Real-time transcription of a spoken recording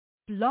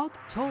Blog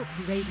Talk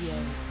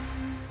Radio.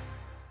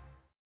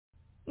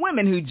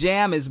 Women Who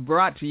Jam is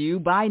brought to you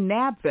by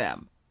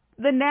NABFEM,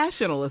 the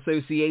National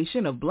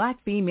Association of Black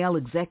Female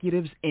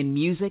Executives in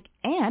Music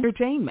and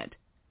Entertainment,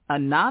 a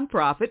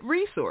nonprofit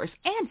resource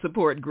and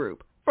support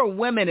group for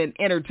women in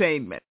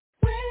entertainment.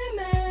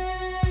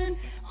 Women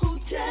Who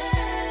Jam.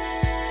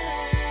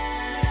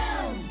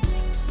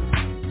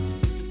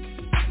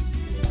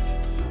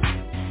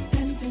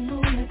 Dancing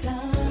all the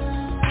time.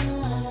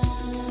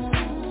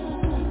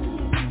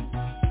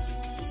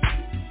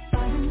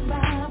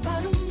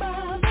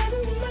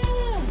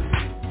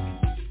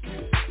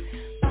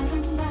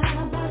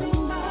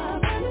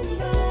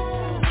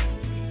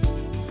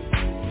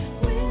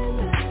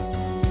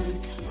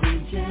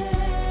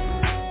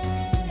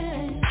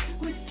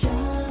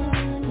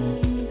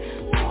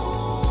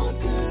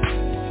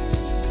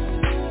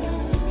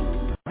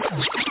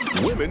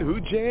 Women Who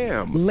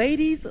Jam.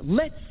 Ladies,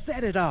 let's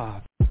set it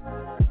off.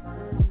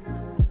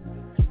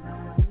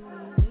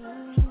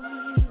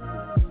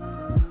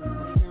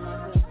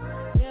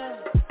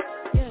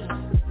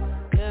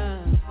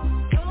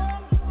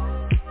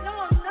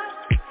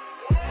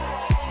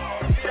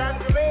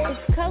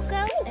 It's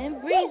Coco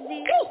and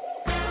Breezy.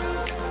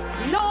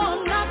 No,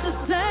 I'm not the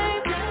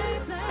same.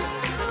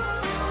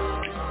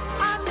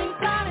 I think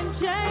I done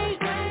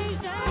changed.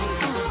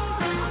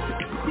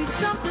 See,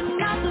 something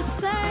not the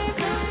same.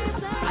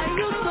 I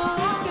used to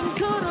walk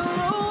into the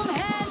room,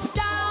 head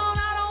down. I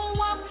don't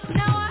walk,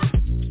 now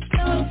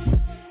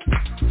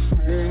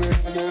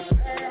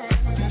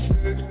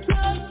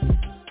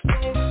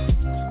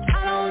I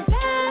don't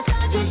dance,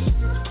 I just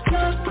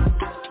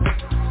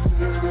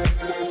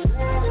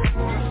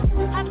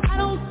I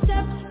don't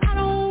step, I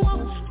don't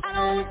walk, I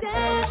don't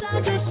dance, I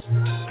just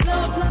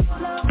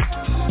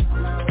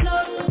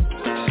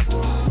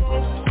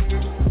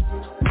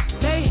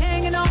They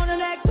hanging on to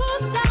that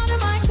good sound in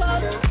my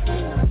cup.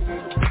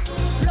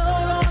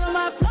 Float on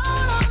my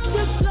float on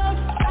just love.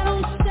 I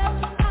don't step,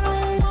 I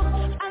don't walk,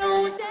 I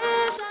don't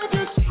dance, I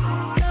just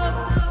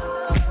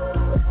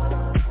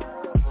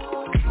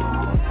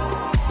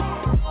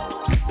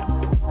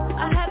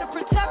I had to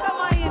protect all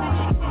my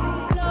energy.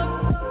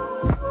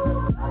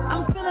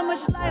 I'm feeling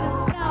much lighter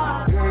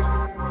now.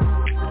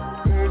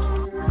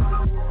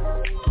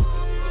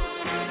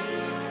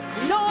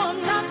 No, I'm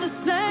not the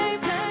same.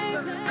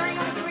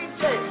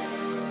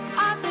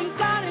 I think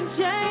I done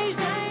changed.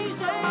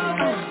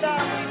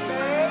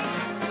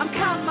 I'm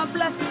counting my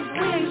blessings.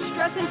 We ain't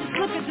stressing, just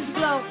look at this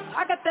glow.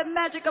 I got that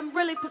magic, I'm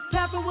really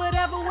prepared for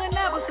whatever,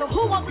 whenever. So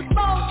who wants to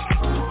smoke?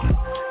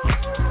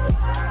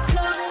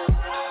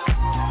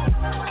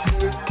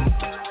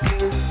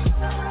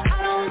 I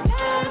don't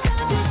dance,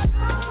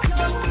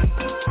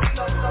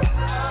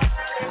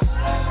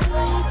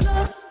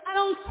 I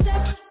don't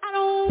step, I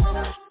don't walk,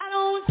 I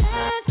don't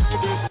dance, I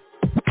just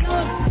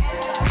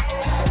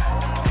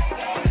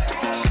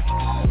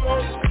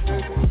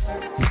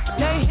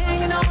They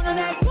hanging on to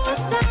that good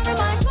sound in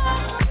my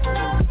cup.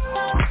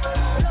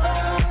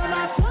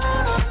 My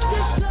floor on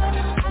this love.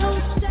 I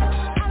don't step,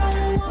 I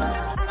don't walk,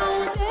 I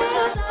don't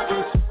dance, I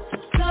just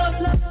love.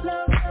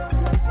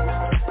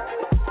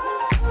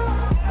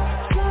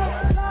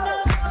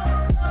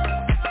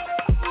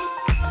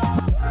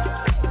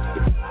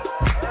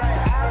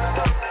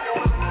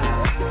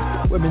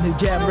 Women Who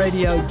Jam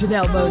Radio,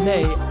 Janelle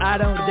Monáe, I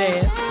Don't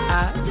Dance,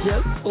 I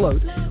Just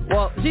Float.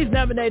 Well, she's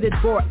nominated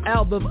for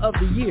Album of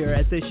the Year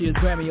at this year's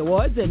Grammy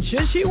Awards, and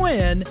should she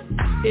win,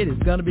 it is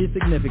going to be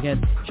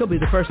significant. She'll be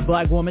the first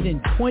black woman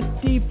in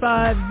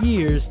 25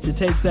 years to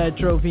take that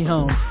trophy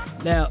home.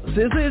 Now,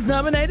 Sisqo is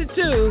nominated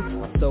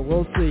too, so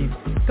we'll see.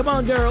 Come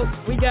on, girls,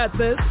 we got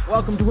this.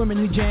 Welcome to Women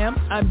Who Jam.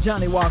 I'm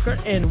Johnnie Walker,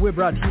 and we're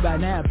brought to you by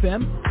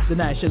NABFEM, the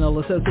National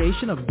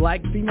Association of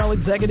Black Female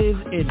Executives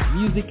in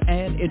Music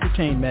and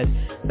Entertainment.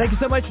 Thank you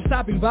so much for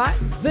stopping by.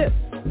 This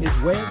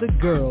is where the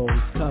girls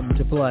come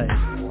to play.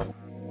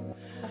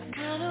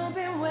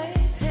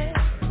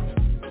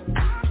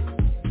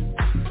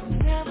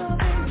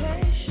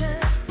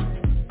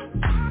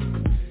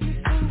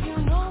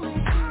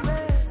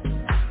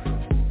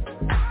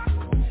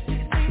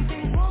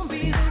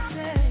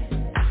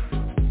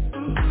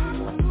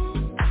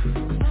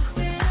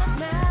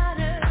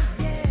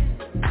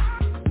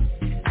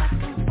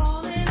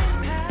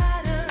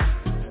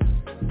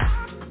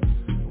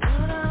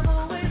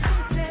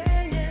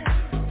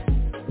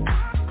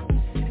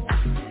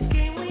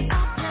 We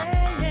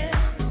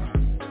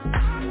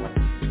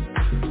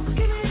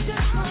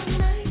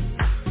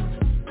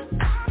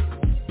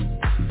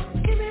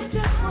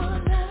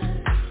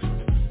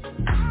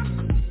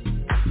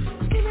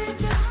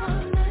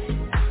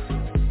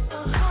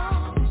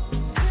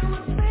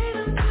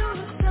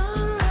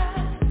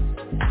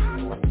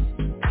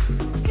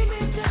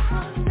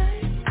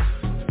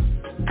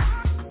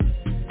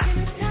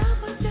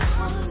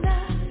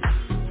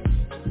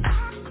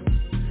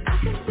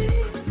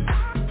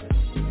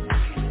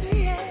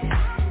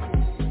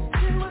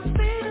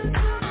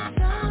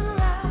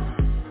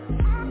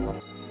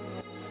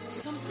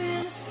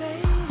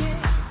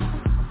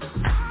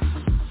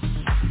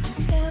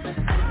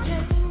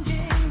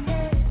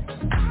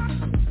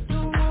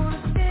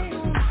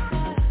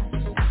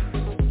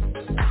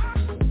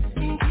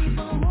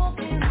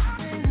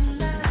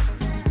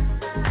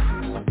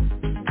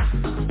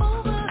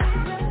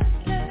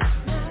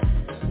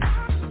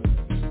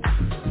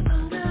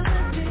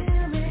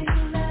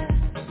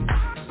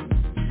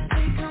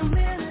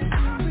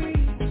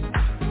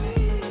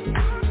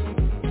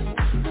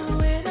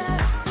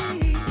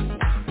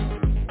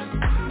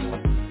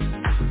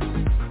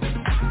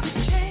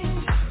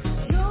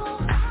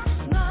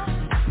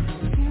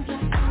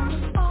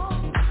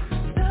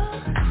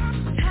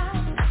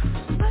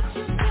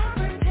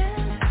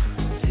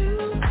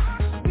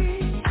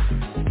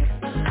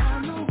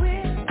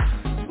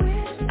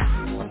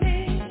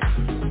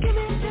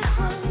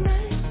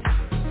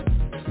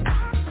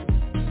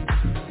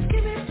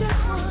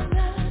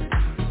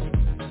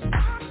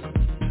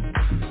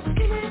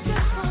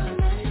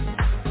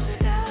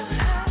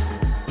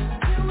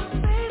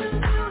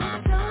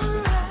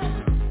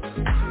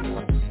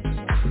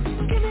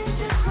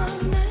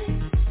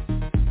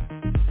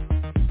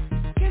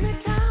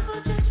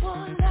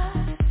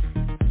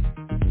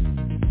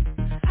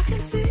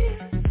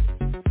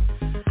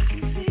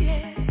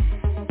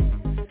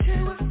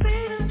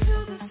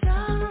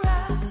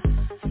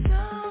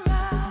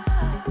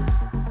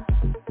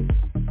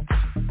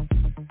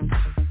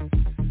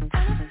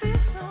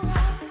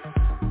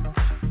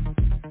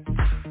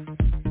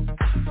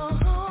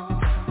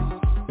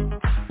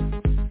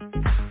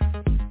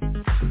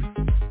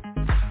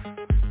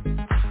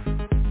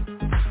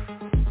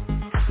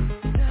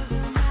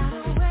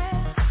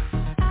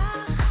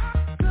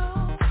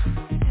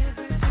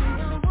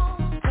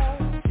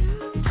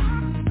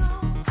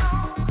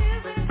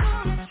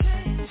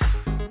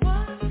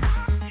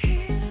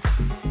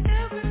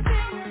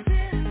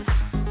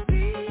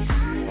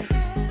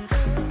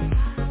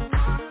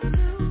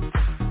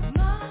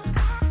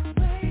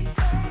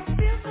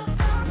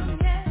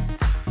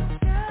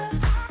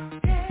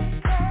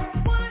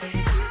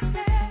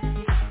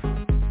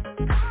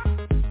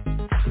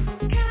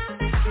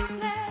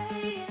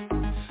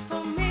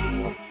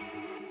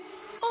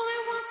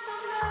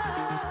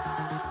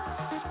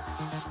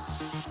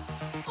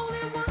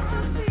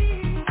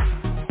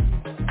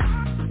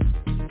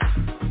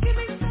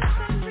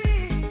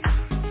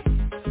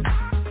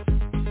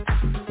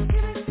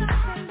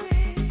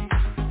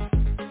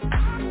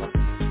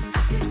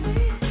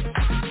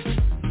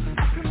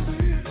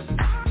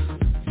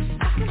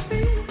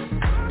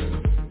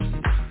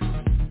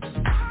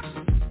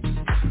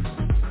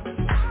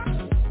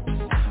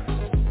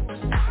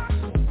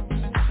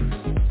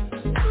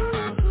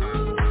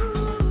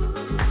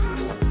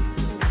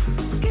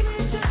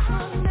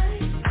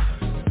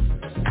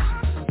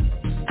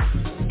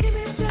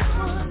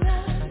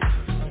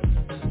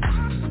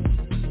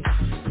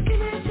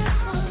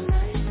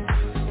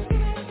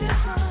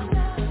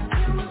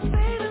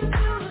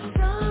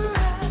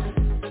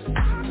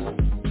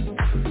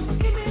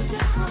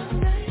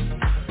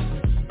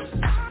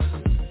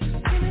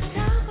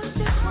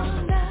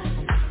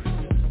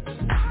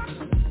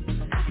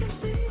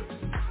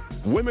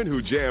Women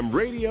Who Jam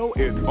Radio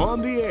is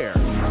on the air.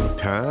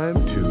 Time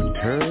to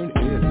turn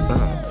it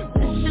up.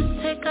 Let's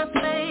just take our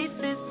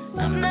places.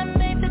 I'm not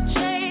made to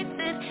chase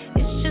it.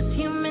 It's just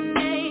human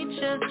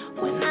nature.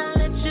 When I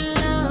let you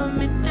love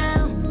me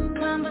down,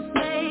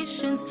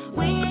 conversations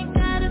we ain't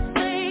gotta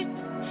say.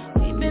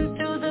 We've been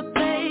through the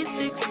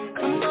basics.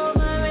 Come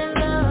over and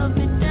love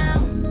me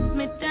down,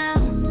 me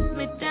down,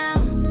 me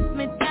down,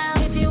 me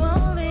down. If you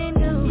only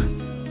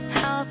knew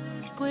how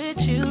I f*** with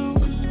you,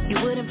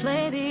 you wouldn't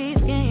play these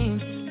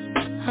games.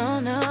 Oh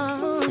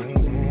no,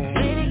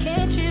 baby,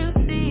 can't you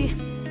see?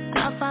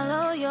 I'll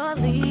follow your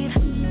lead.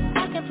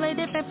 I can play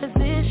different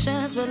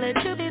positions, but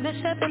let you be the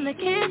chef in the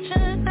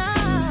kitchen. I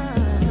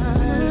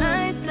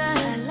like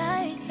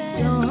that.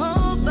 Don't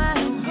hold back,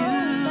 you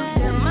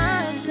got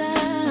my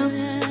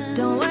time.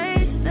 Don't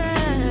waste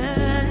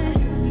that.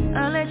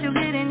 I'll let you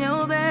get in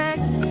your bag.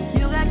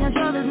 You got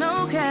control, there's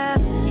no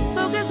cap.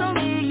 Focus on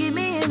me, give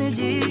me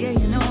energy. Yeah,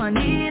 you know I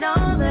need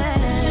all that.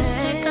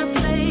 Take our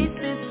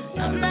places.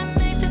 I'm not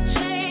made to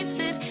chase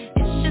it.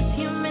 It's just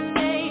human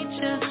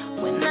nature.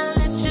 When I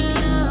let you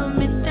love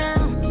me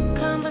down,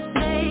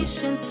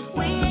 conversations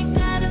we ain't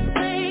gotta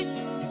say.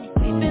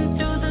 We've been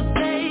through the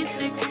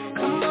basics.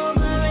 Come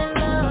over and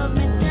love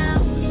me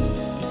down.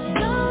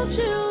 Don't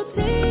you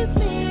tease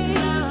me,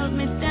 love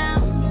me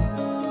down.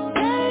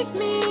 Take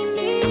me,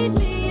 need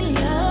me,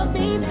 love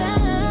me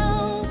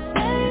down.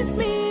 Face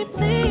me,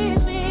 please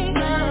me,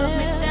 love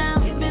me down.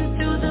 We've been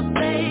through the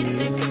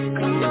basics.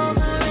 Come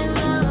over and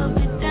love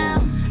me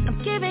down. I'm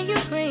giving you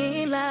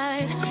green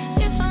light.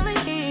 If only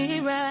he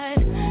right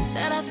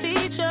that I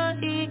feed your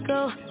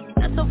ego.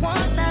 That's the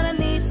one that I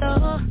need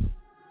though.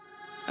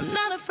 I'm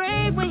not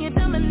afraid when you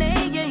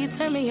dominate. Yeah, you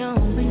turn me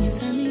on. When you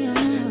turn me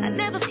on, I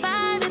never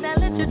find it. I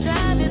let you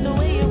drive it the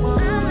way you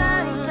want. I'm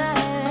like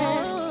that.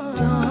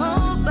 Don't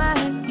hold back.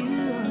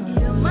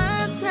 You're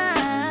my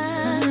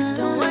time.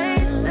 Don't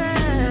waste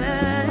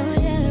that.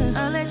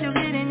 I'll let you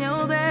get in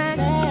your bag.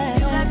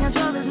 You got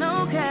control, there's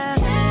no cap.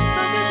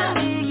 Focus on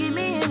me, give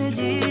me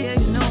energy. Yeah,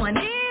 you know I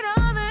need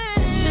all that.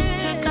 Just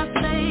take our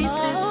places.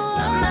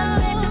 I'm not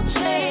made to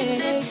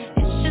chase it.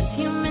 It's just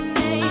human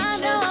nature. I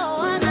know.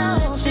 Let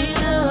you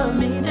love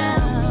me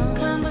down.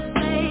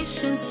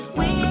 Conversations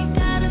we ain't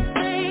gotta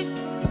say.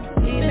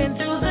 We've been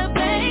through the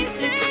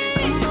basics.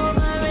 Come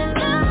over and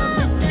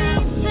love me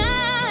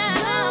down.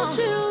 Don't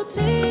you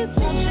tease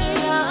me,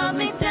 love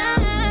me down.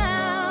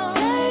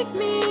 Take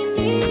me,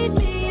 need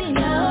me,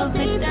 love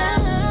me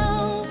down.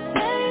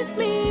 Face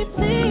me,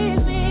 please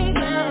me,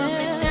 love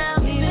me down.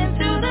 We've been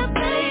through the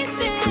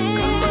basics.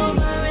 Come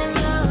over and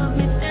love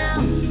me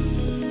down.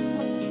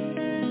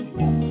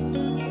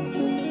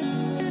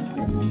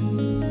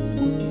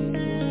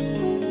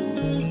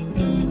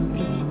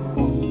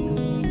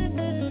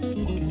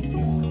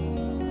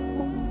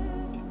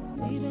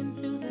 We've been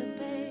through the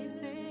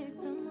basics.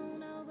 Come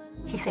on over.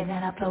 He say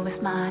that I blow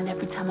his mind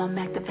every time I'm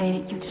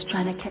activated. You just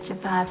trying to catch a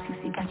vibe.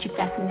 CC got you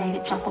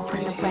fascinated. Jump up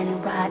in the brand new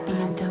ride.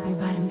 BMW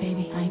riding,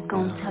 baby. I ain't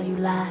gonna tell you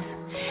lies.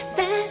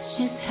 That's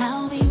just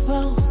how we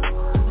roll. You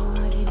know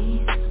what it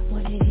is,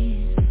 what it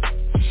is.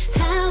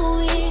 How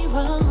we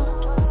roll.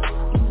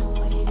 You know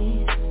what it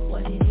is,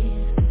 what it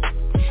is.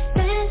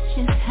 That's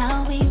just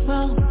how we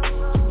roll. You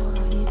know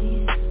what it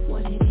is,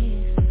 what it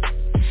is.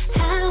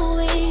 How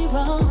we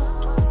roll.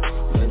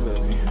 You know what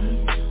it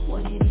is,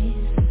 what it is.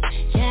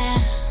 Yeah.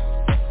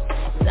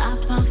 Stop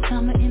off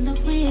summer in the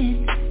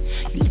wind.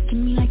 You look at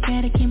me like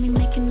that, it can we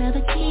make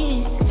another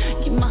kiss.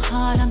 Give my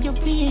heart, I'm your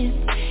wrist.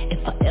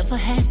 If I ever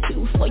had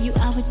to, for you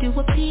I would do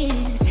a bid.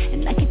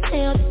 And I can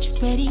tell that you're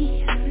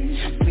ready.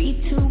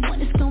 3, 2,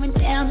 1, it's going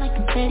down like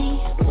confetti.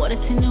 Quarter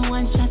to no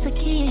one shots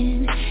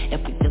again.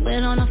 If we do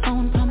it on the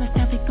phone, promise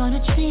that we're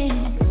gonna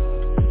trend.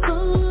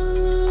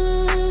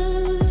 Ooh,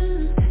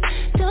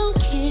 don't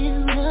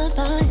kill the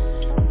vibe.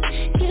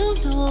 You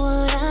know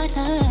what I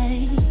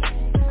like.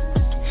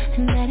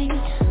 And that is,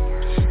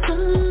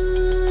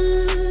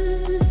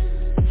 ooh,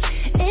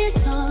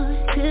 it's on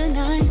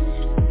tonight.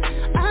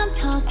 I'm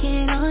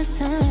talking on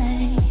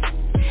sight.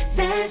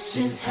 That's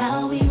just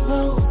how we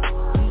roll.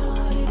 You know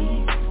what it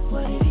is,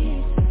 what it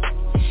is.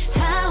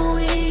 How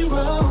we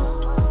roll.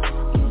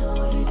 You know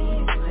what it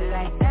is,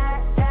 like that.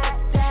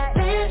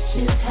 That's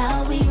just how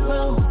we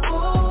roll.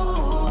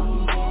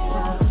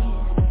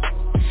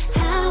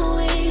 How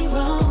we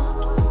roll.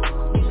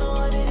 You know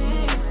what it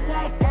is,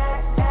 like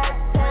that,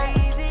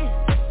 baby.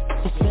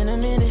 It's been a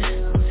minute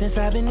since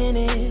I've been in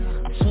it,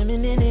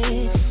 swimming in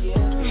it.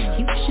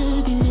 You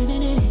should be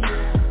living it.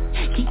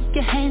 Keep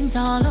your hands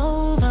all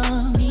over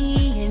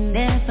me and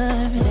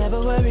never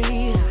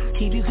worry.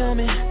 Keep you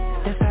coming,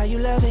 that's how you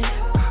love it.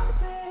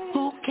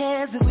 Who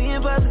cares if we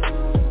ain't brothers?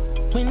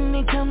 When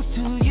it comes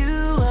to you,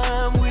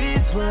 I'm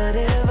with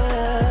whatever.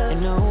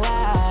 And no, I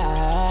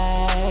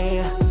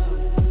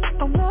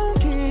won't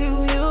give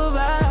you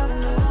up.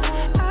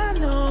 I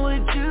know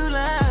what you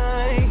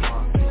like.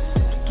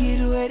 Get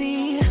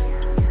ready.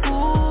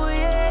 Ooh,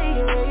 yeah.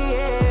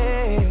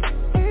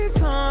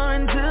 It's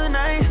on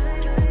tonight.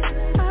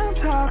 I'm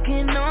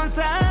talking on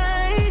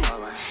sight.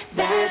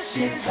 That's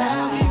just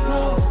how we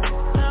roll.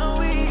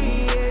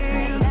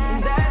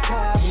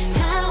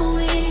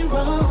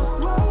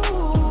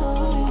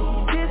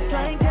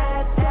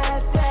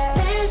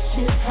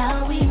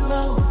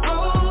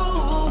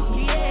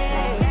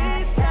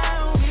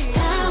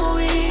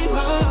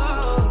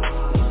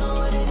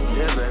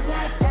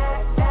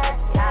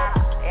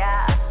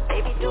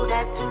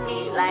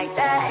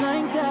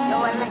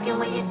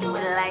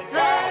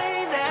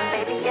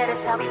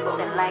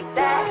 like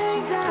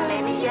that.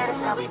 Baby, yeah, that's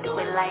how we do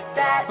it like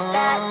that.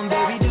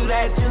 Baby, do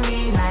that to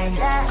me like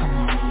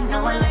that.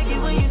 No, I like it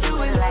when you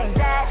do it like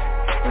that.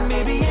 And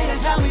baby, yeah,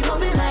 that's how we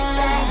move it like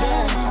that.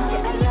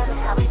 Yeah, I love it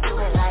how we do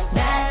it like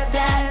that.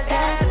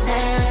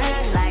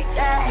 Like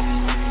that.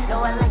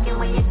 No, I like it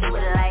when you do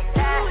it like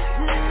that.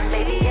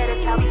 Baby, yeah,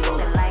 that's how we do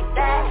it like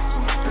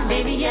that.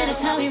 Baby, yeah,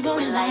 that's how we do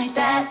it like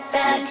that.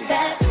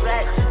 Do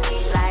that to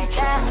me like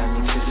that.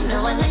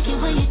 No, I like it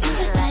when you do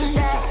it like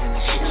that.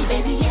 And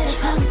baby, yeah,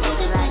 that's how we do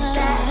it like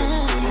that.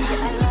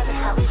 Yeah, I love it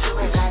how we do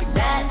it like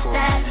that.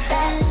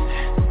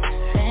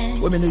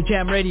 Women New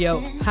Jam Radio,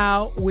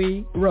 how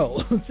we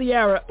roll.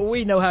 Sierra,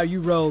 we know how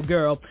you roll,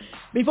 girl.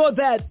 Before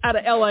that, out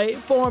of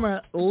L.A.,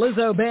 former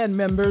Lizzo band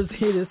members,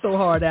 It Is So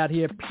Hard Out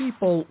Here,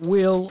 People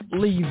Will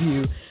Leave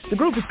You. The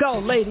group is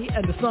called Lady,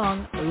 and the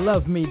song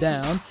Love Me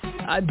Down.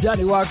 I'm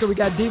Johnnie Walker. We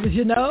got divas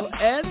you know,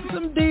 and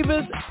some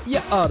divas you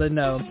ought to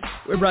know.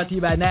 We're brought to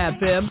you by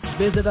NABFM.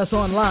 Visit us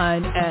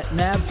online at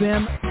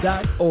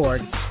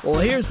nabfm.org. Well,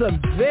 here's some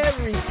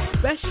very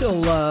special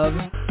love,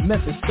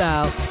 Memphis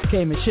style,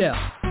 K. Michelle.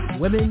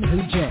 Women Who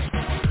Jam.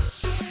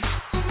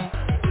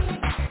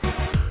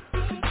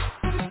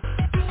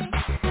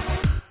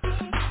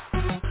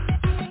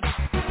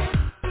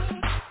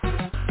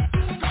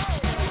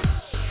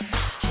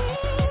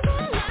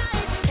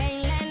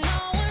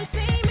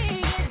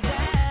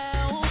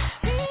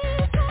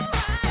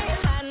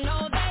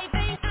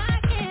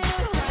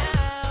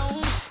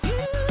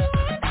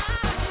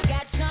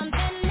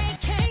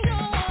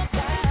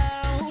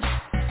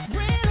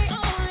 Really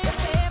only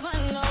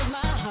heaven knows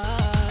my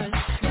heart.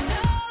 You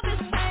know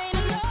this pain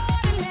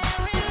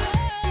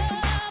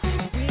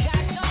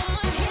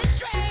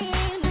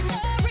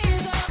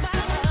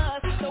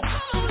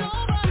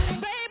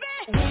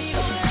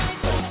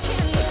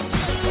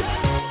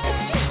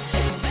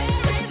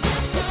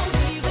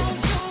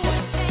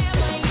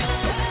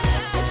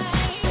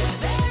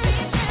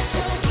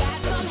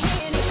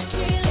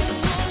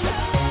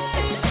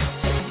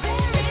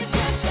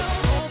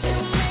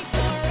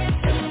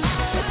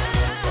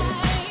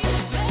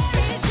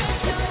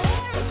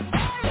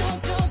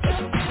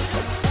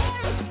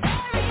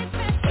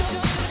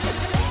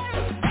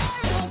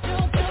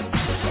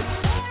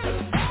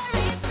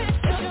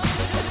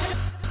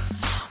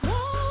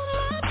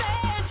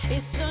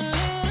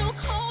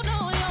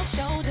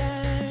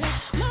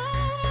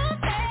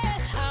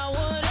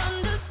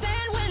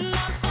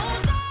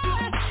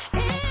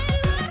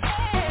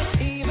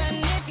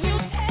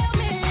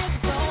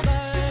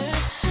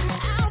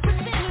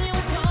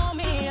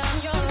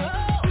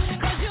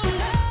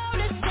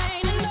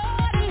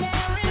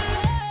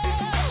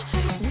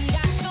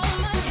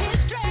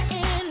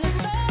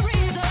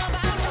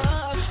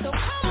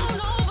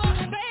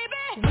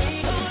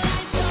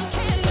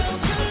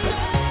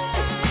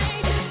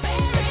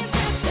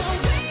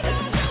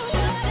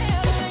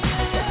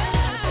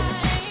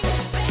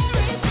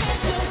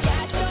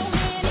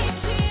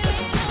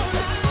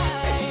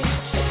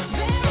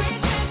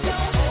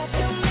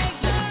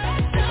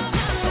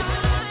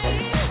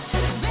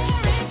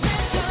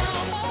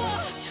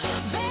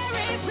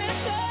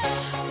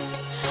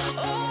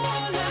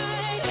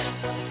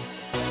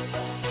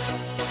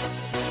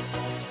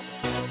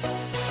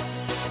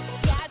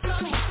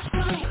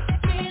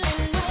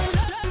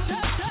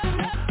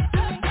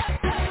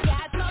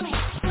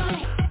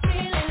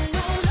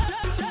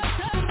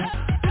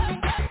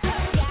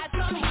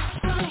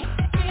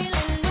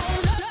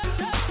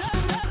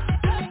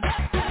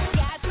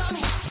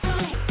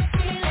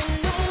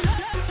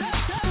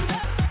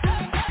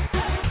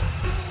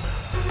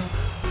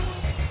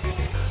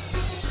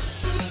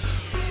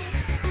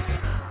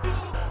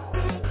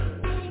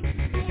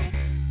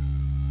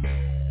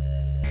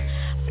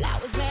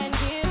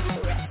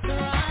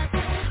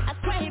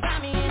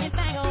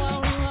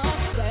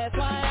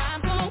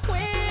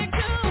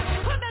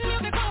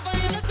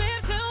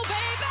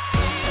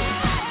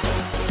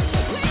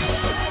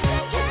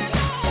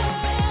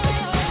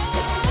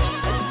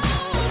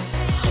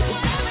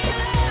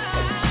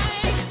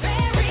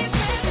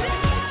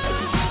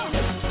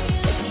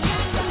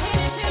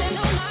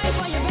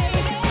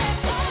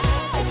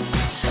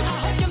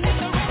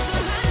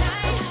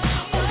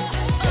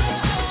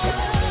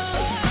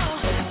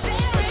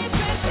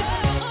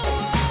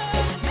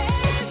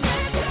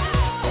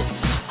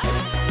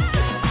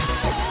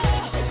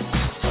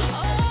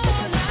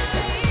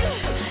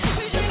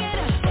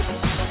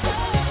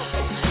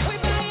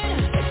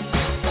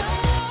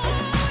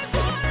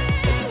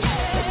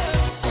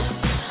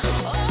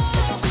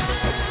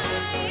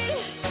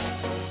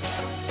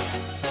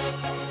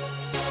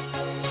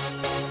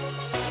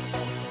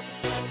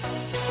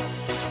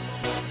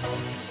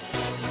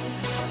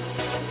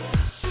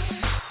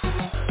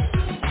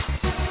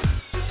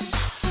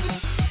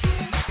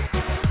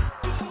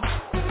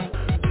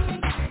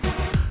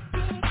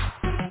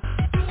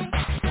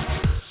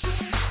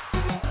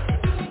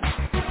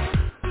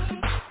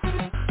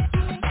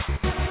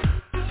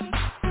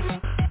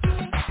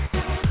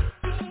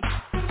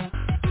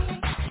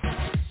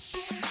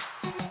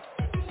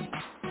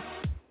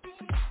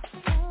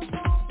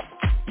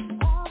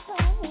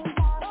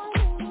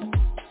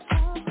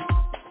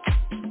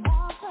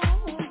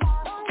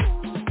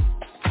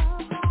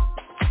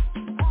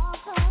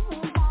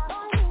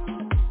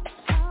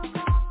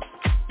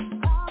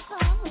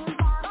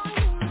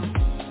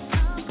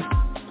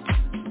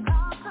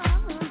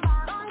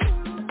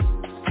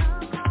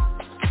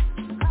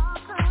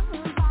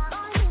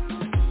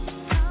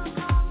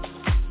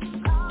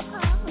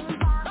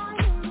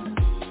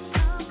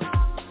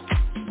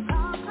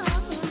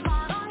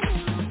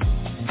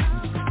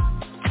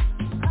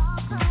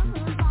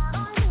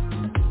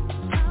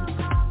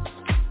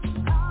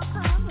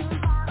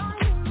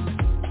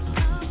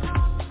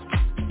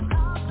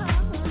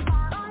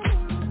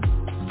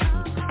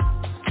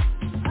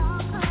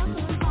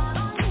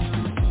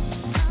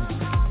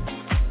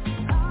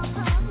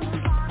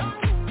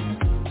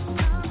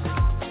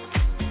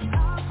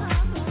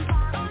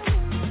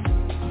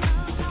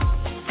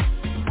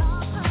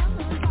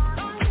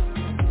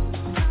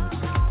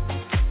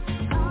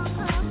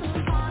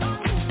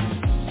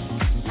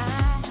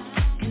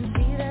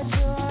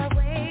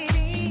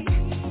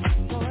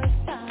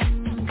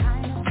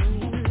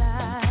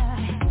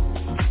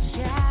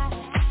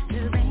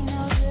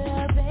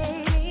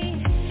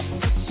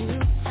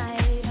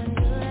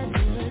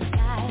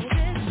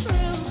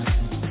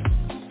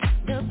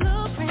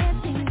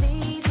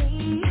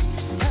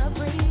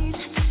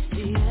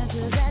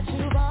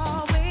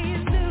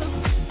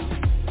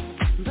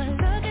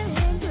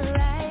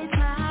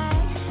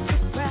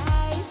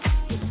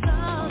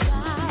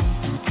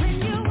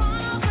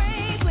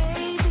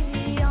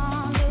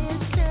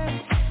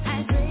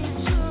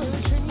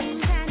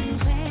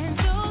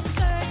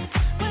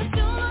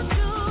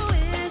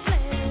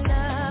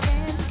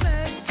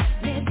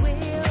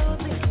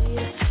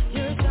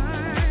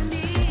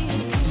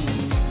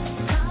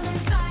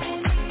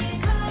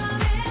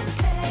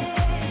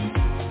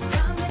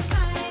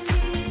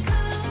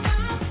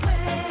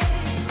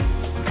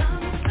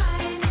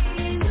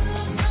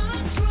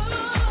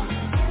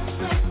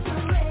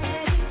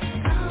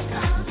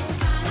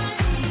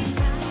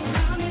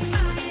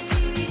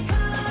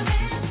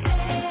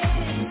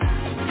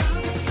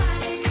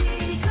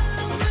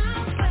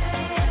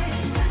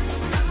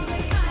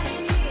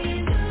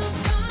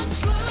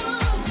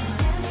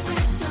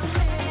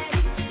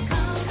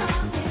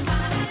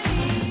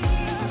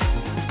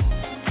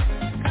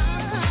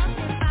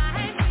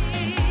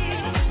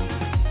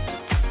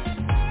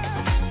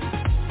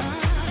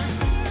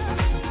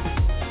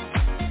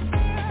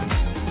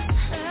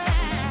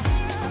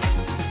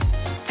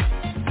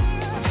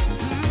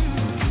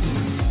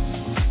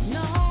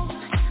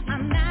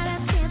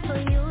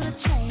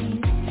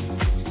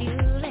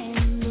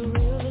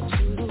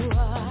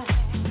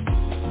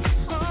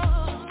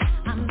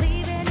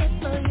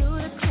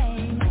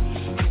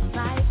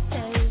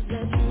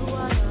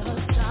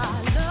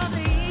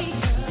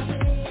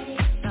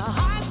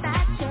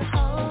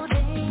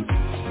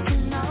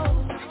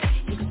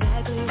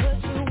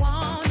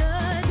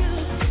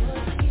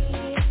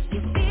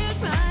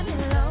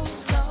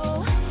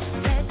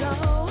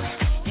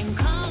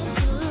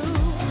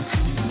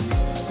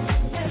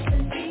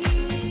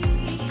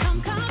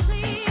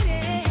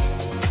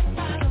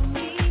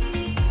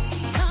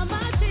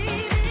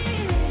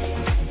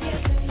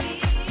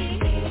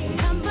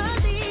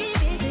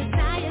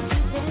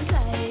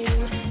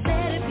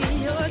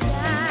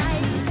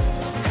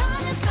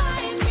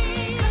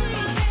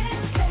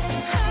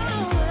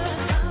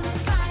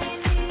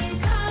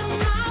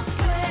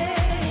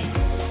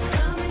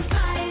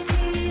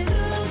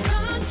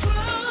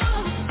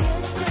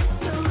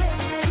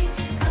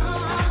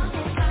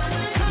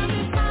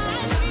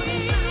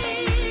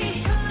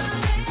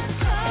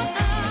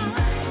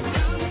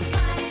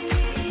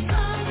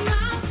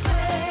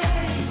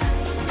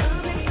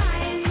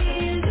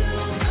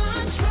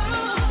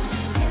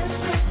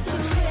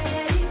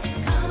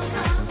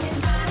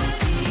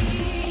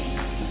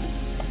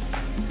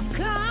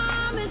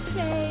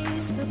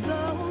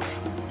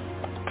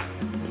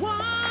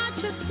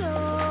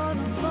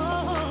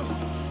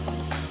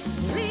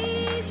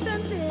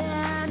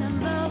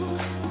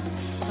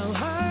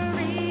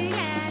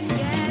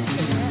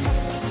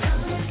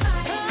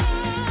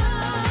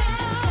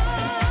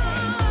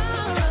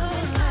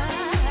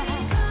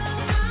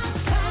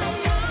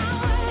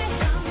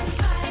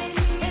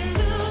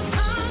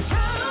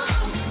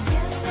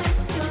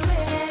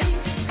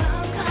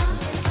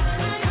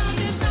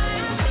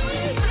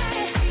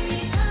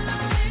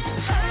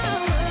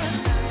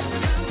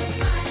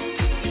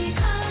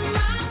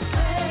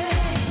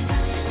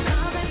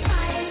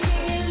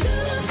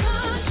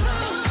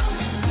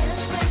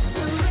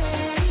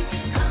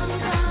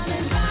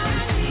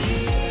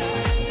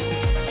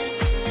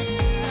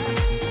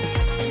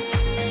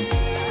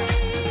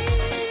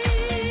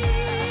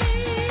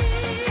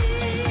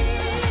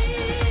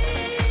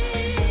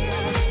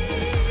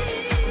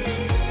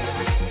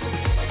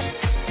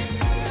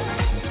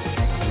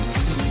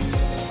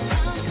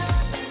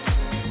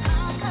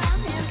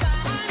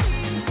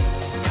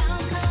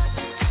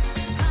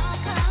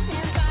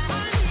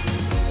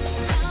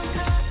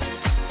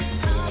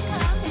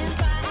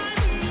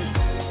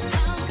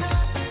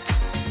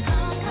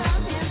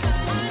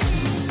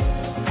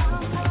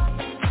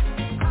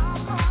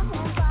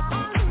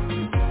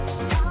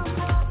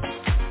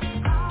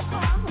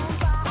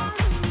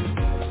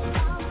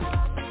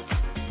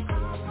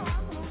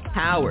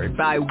Powered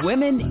by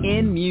Women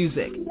in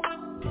Music.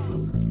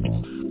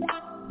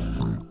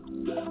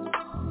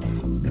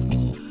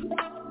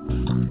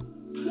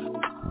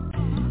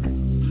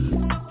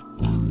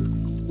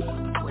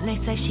 When they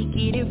say she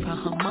get it from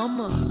her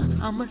mama,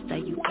 I'ma say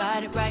you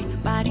got it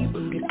right. Body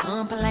rude is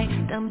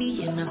unpolite, don't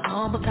be in the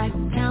humble type.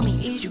 Tell me,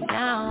 is you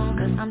down?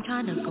 Cause I'm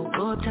trying to go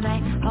up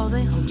tonight.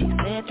 Holding hoochies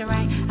left and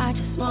right. I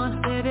just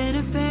wanna live in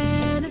a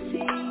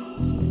fantasy.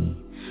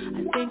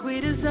 I think we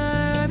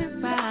deserve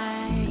it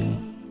right.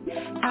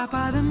 Top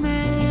of the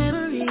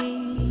memories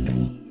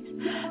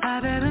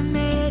I've ever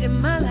made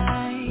in my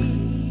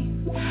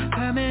life.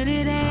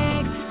 Permanent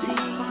ecstasy.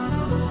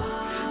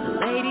 The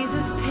ladies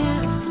is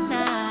pimps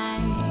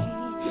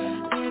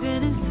tonight.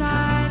 Living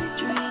inside a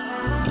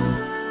dream.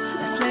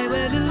 Let's play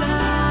where the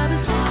love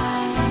is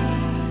like.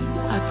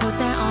 I put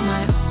that on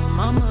my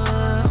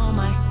mama, on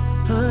my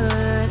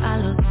hood. I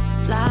look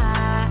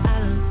fly, I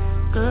look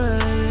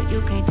good. You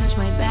can't touch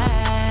my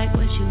bag,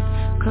 but you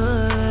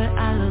could.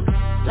 I look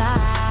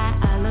fly,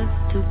 I look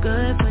too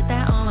good. Put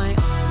that on my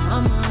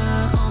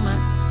mama, on my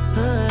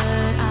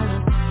hood. I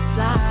look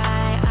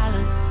fly, I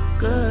look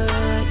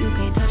good. You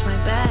can't touch my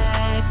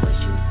bag, but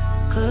you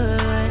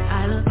could.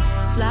 I look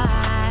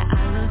fly,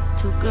 I look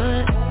too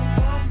good.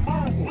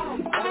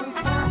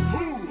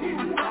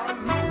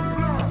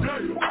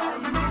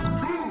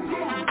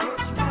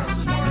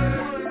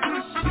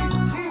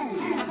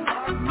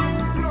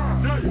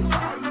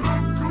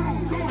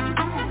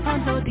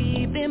 I'm so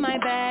deep in my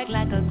bag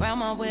like a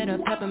grandma with a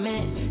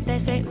peppermint.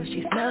 They say, oh,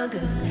 she smell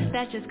good.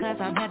 That's just cause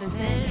I'm heaven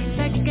sent.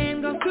 Sex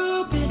game go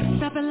stupid,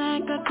 stopping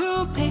like a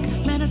toothpick.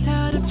 Man, I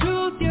tell the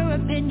truth, your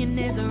opinion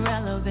is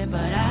irrelevant.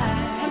 But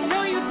I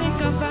know you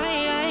think I'm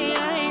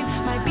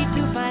fine. Might be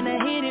too fine to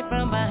hit it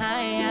from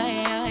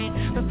behind.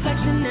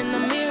 Reflection in the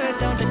mirror,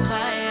 don't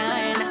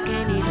decline. I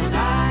can't even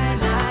lie.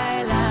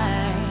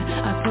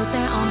 I put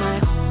that on my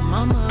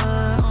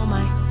mama, on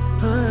my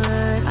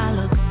hood. I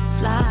look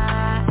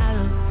fly, I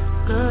look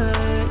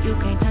good. You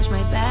can't touch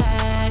my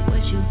bag,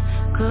 but you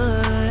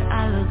could.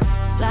 I look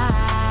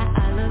fly,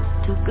 I look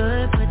too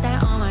good. Put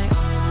that on my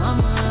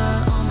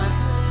mama, on my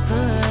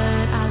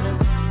hood. I look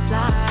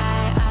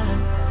fly, I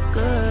look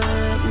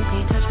good. You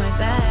can't touch my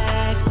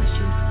bag, but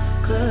you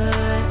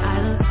could. I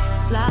look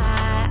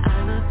fly, I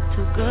look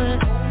too good.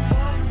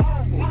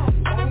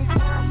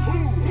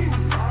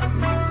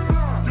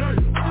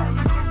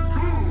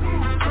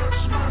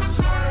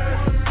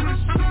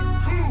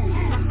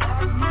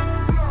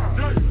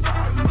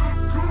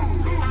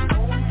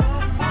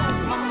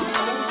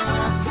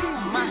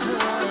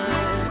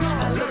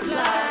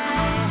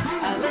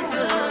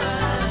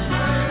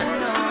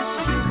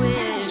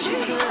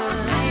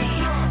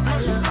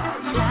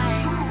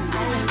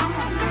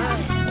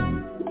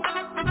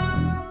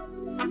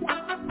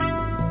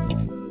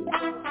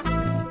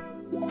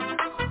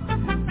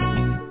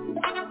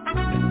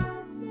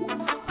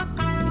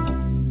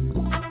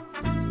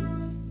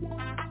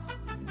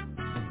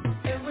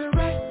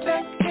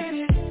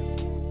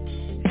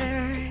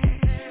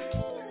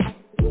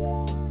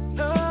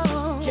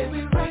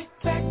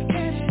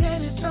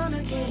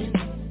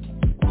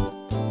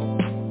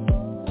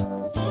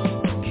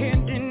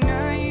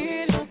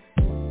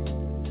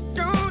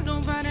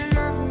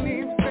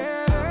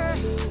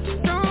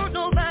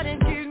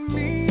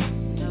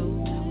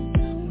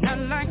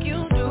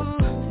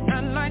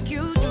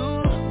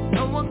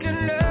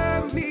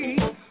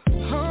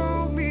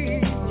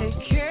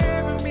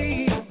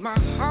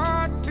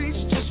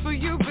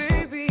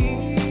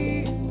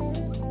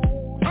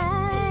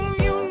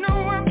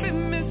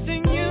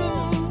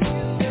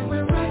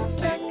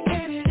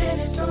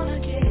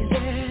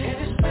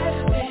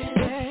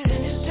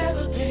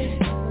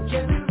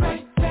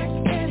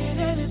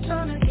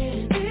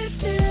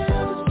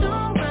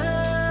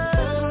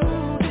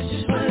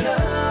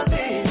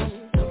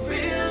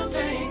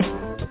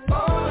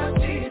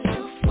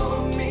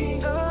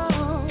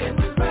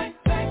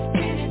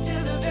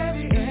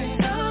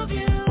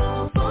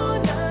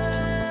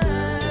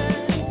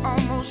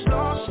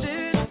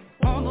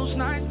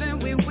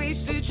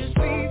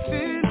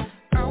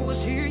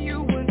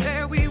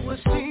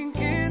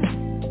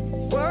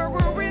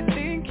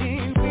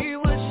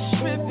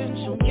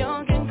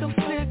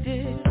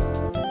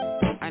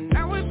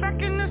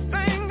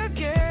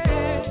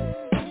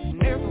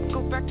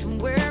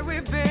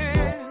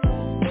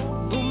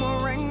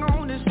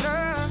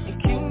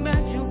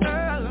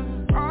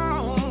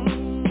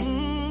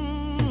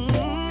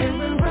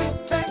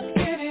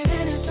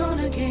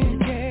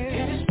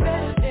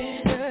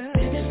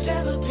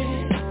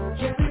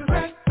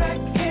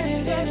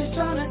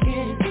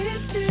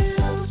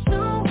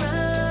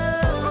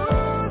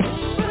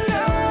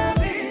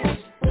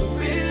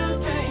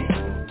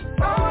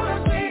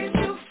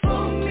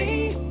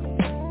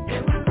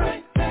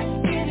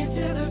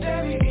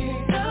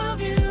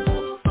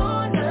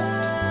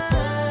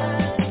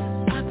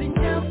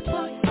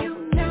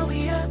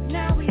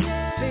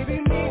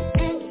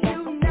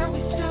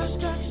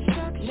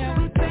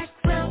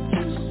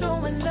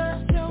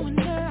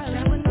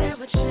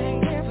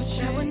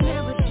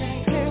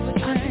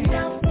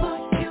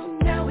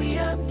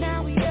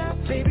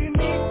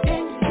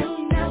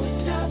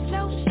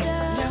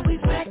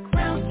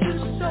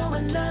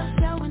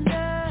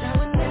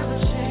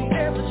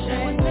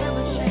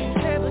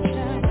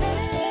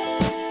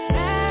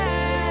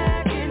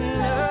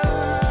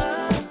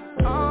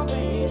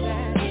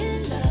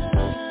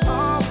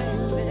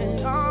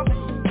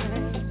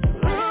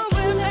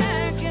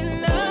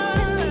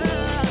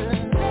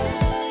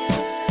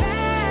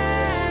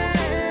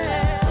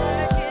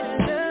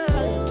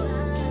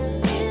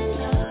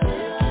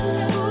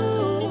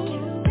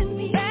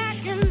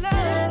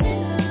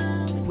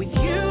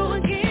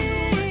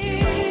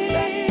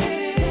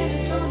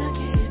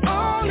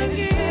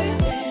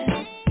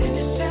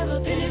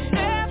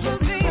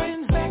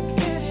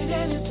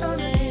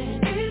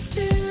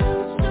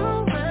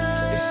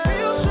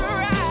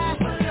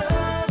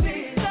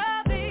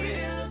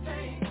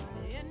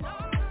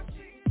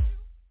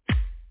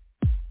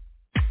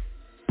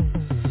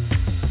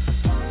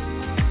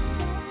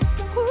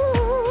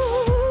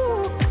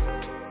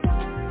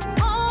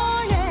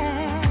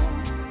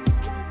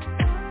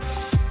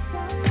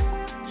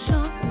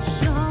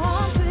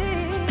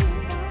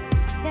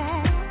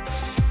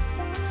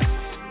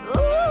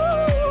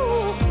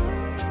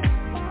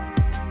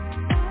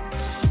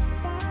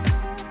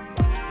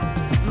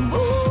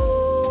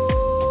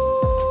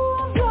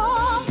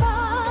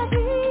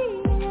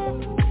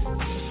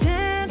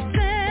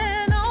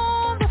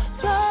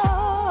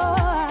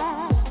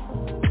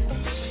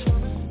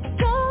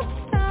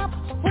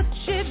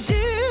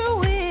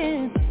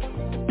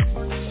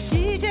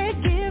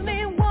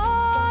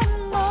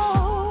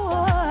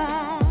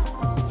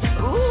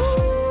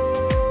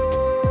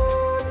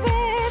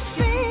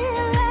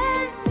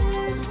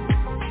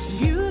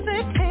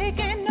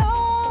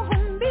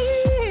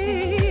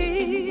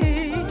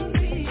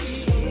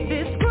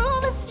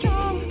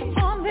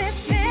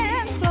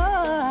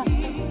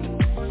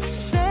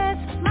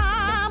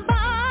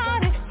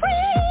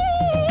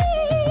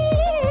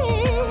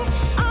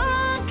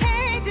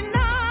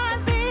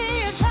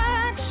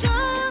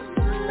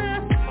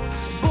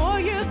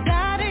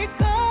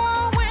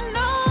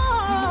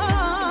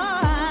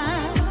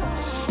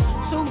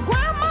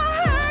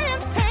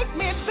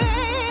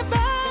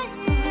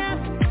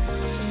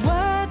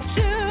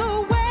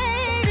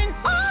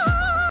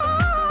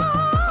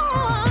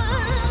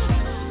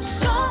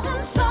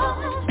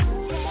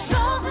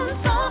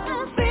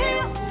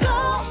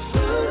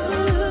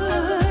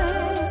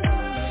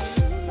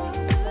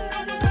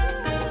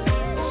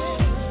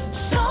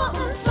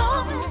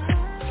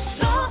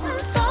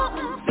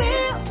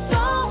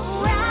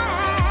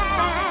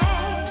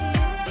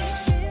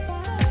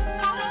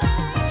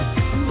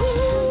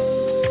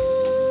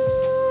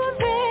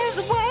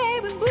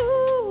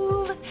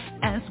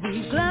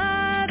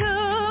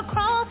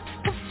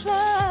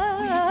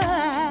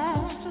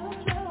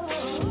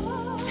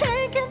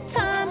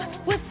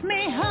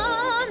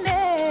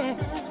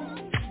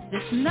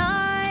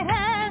 night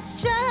has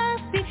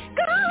just begun.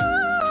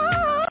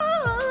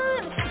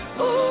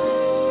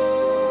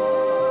 Ooh,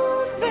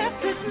 this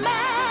is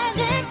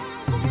magic.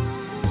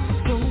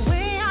 The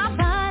way our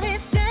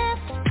bodies dance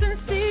and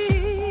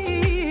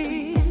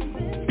see.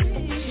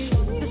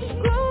 The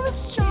groove is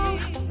strong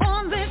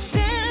on this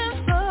dance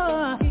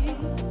floor.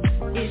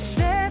 It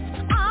sets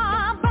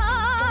our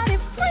body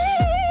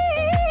free.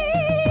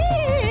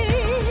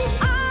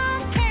 I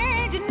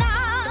can't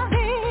deny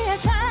the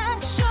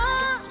attraction.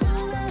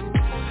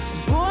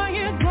 Boy,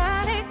 you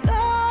got it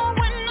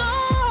going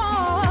on.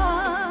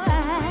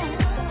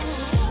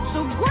 So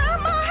grab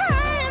my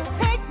hand,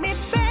 take me,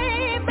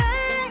 baby.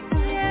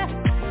 Yeah.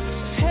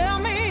 Tell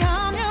me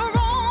I'm your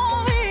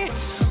only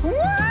one.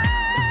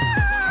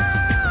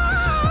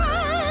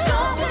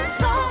 Something,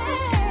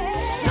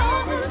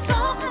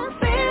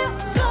 feels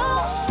so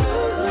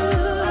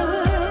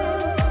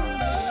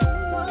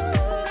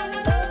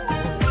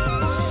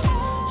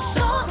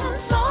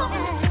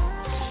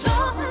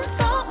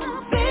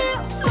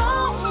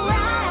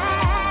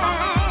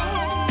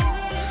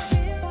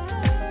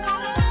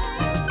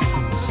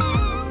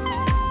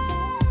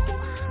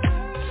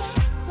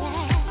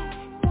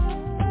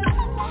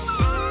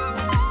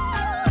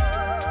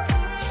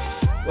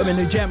Women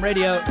Who Jam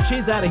Radio.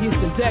 She's out of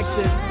Houston,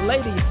 Texas.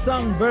 Lady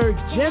Songberg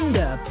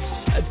Genda.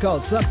 That's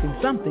called Something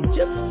Something.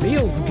 Just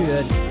feels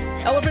good.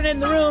 Elephant in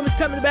the Room is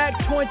coming back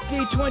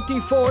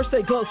 2024.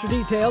 Stay close for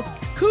details.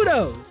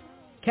 Kudos.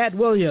 Cat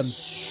Williams.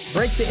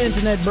 Break the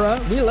internet,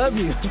 bruh. We love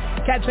you.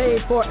 Cat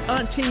paid for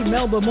Auntie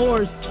Melba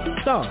Moore's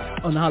star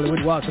on the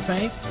Hollywood Walk of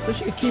Fame so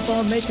she could keep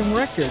on making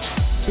records.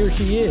 Here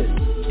she is.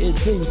 It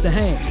seems to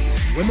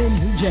hang.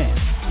 Women Who Jam.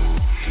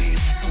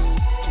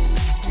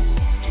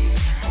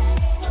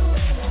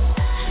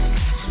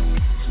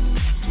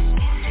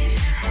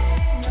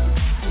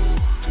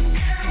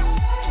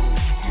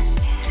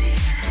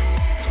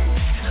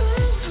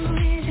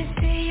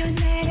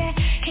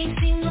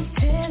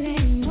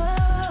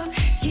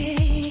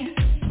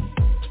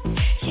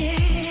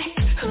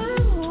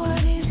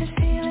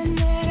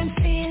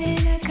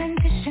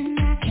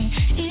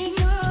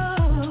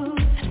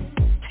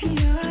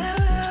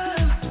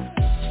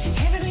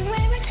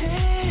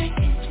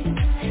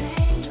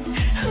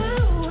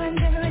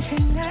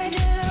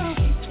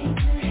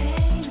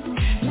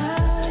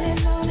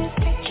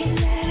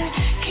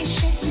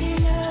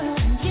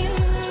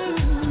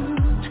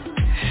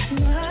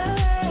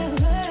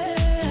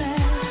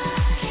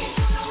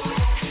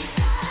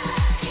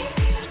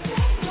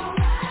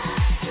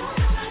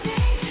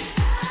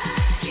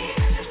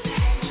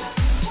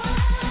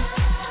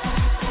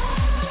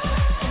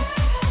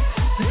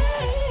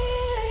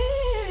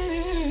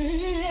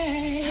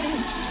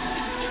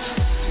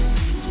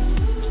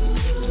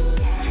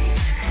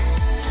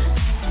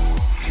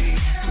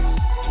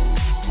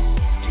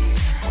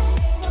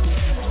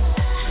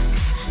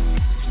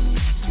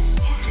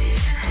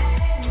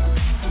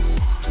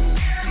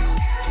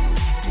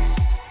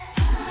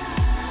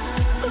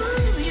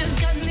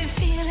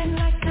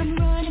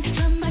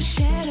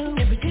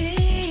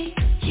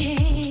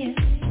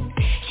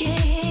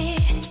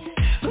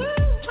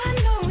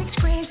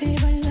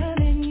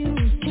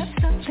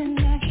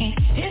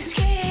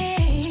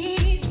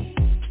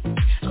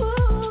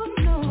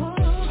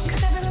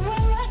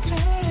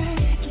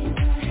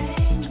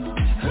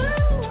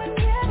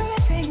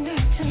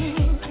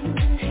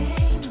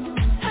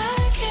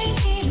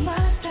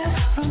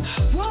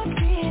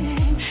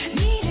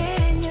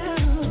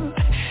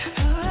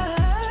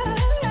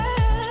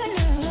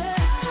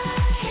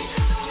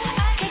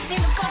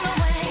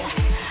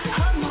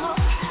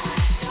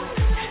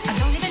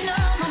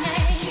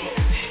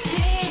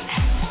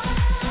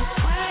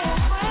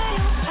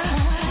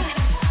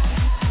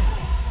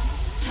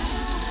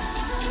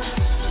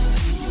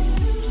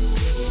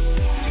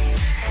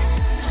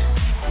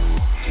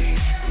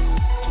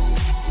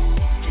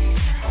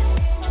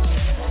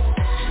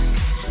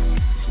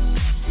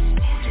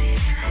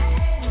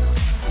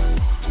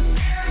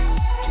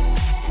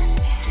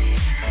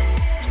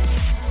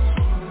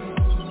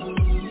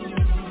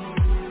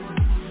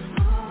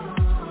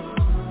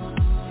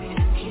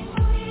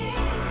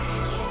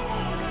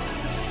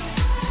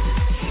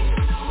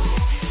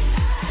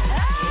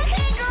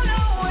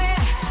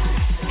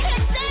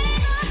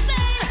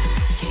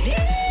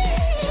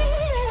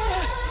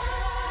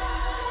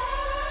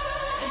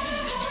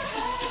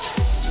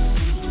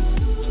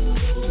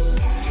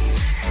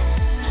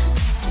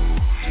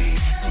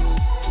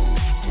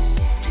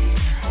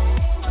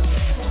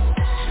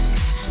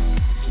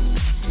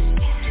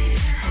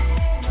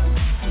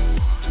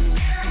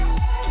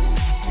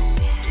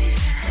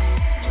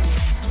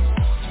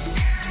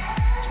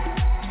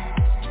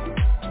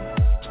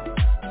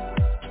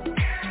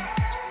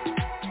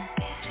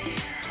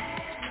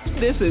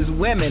 This is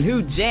Women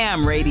Who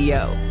Jam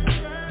Radio.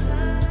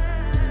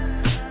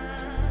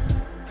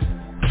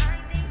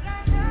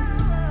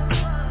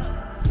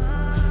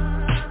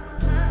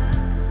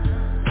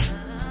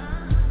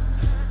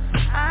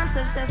 I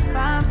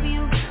testify for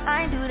you.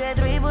 I do that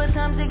 3 more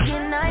times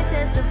again. I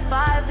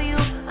testify for you.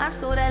 I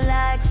my soul that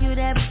like you,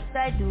 that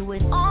I do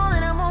it all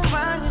and I'm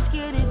around, you're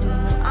scared to do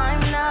it.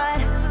 I'm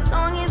not, as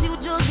long as you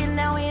joking,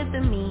 now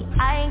answer me.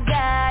 I ain't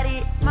got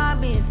it, my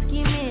bitch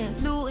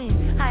scheming,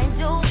 looting, hide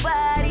your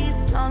body.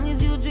 As long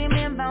as you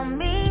dreaming about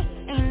me,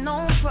 ain't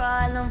no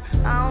problem.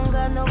 I don't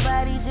got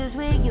nobody just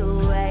with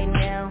you right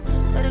now.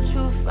 For the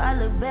truth, I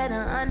look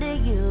better under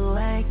you.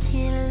 I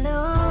can't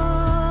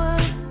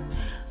lose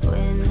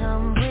when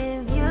I'm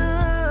with you.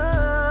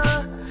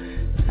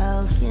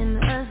 How can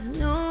us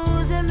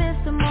lose and miss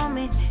the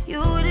moment?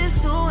 You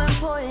just too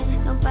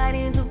important.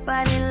 Nobody do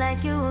body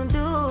like you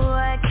do.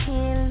 I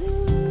can't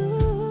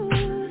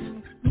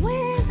lose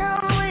when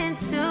I'm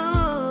with you.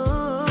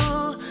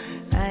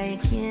 I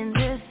can't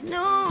just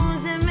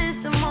lose and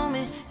miss the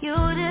moment. You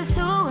just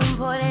too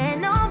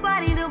important.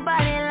 Nobody do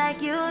body like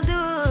you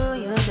do.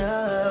 You do.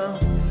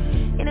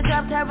 In the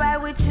drop top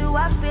ride with you,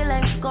 I feel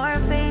like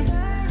Scarface.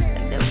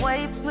 Like the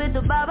waves with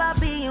the bob, I'll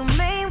be your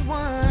main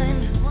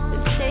one.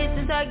 Chase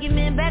this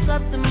argument back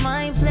up to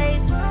my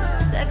place.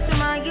 Sex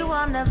remind you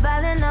I'm not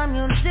violent, I'm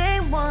your day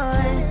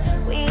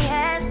one. We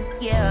had,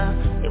 yeah,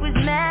 it was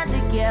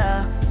magic,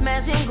 yeah.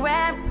 Smash and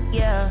grab,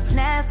 yeah.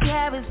 Nasty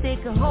habits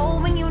take a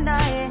hold when you're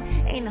not here.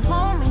 Ain't a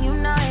home when you're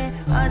not here.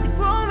 Hard to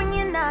grow when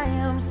you're not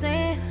here. I'm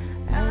saying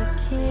I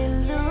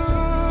can't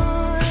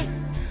lose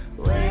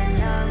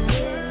when I'm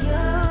with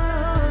you.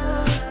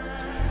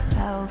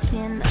 How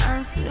can I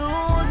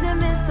lose and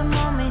miss the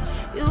moment?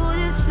 You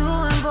just too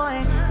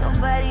important.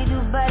 Nobody do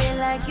body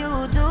like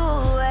you do.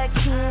 I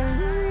can't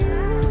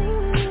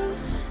lose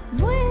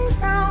when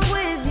I'm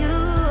with you.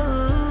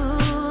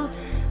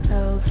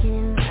 How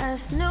can I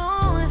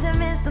snooze and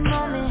miss the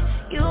moment?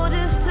 You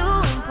just too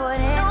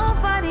important.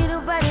 Nobody do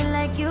body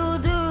like you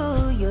do.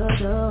 You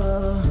do.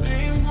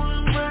 Main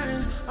one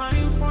running, I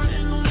ain't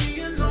frontin' on me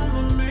and I'm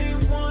the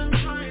main one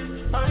trying.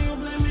 I ain't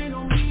blaming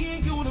on me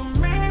and you the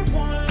main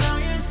one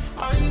lying.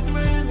 I ain't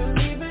threatening to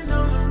leave and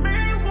I'm the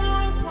main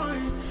one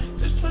crying.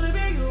 Just tryna be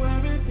you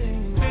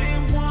everything.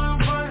 Main one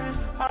running,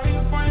 I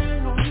ain't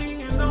frontin' on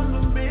me and I'm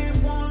the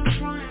main one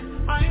trying.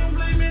 I ain't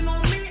blaming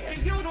on me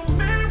and you the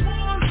main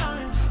one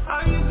lying.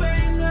 I ain't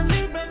blaming to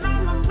leave and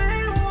I'm the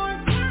main one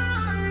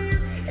crying.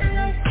 And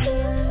I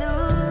can't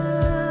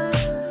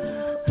lose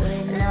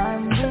when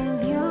I'm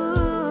with you.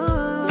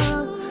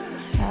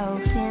 How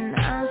can I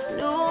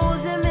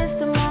lose and miss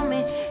the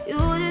moment? You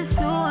just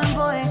too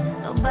important.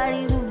 Nobody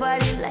do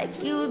body like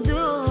you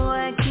do.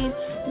 I can't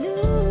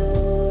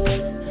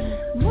lose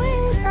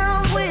when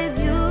I'm with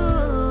you.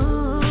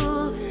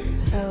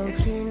 How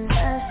can I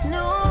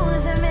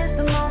snooze and miss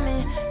the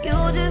moment? You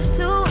just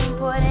too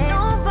important.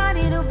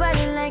 Nobody do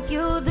body like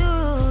you do.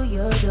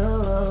 You do.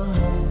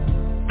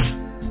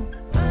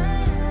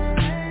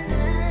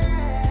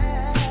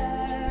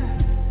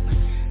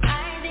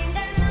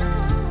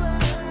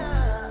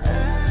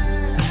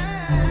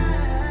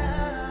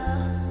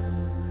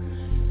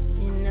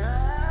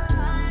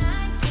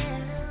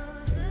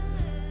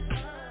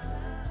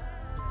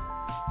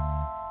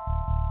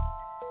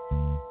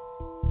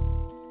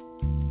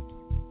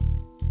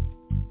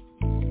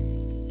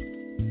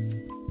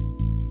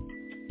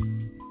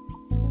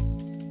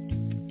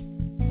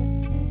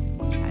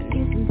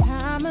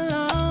 Time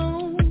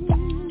alone,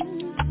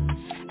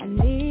 I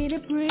need to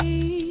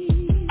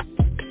breathe.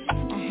 I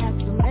have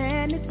so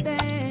many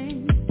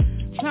things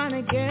trying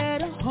to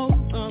get a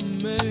hold of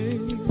me.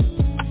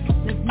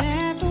 They've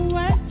never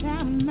worked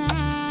out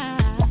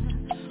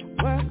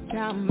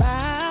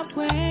my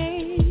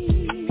way.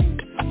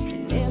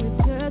 Nearly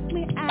took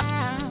me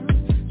out,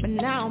 but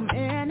now I'm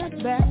in a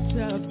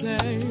better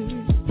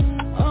place.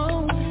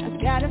 Oh, I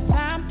gotta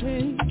find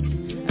peace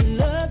and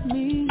love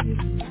me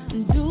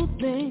and do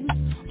things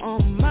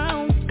on my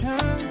own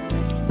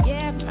terms.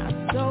 Yeah, not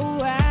so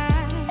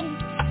right.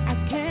 I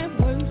can't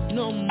waste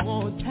no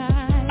more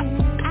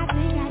time. I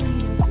think I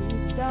need to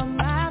boost up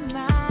my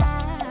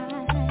mind.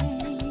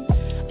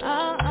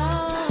 Oh,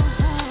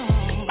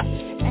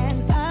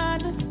 and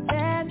understand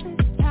that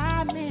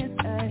time is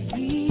a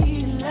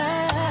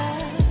healer.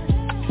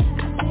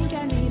 I think I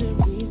need to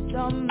boost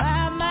up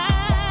my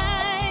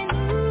mind.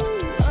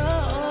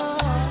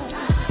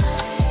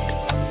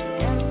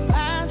 And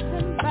find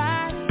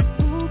somebody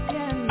who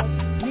can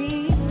love me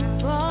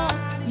for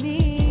me.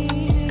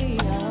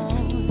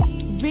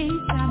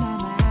 Reach on my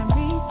mind,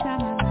 reach on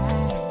my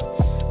mind,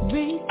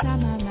 reach on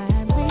my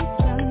mind,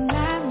 reach on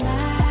my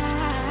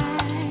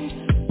mind,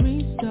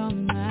 reach on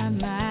my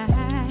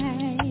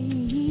mind.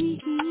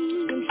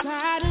 Don't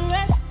try to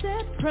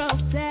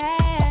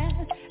reciprocate,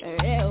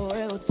 it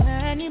will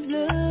turn you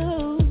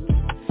blue.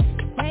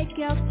 Take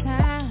your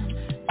time,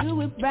 do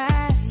it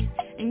right,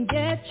 and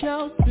get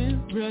your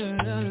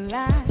spirit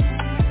alive.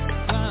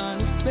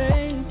 Find a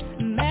space,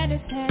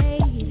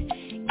 meditate,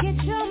 get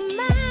your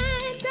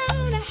mind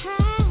on a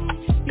high.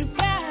 You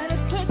gotta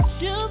put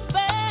you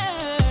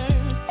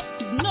first,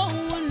 'cause no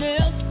one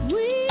else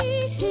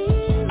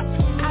will.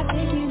 I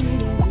think you need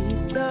to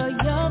restore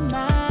your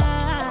mind.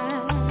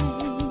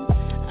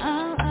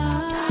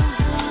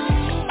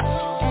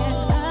 And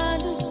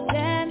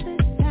understand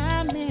that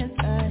time is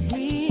a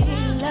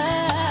healer.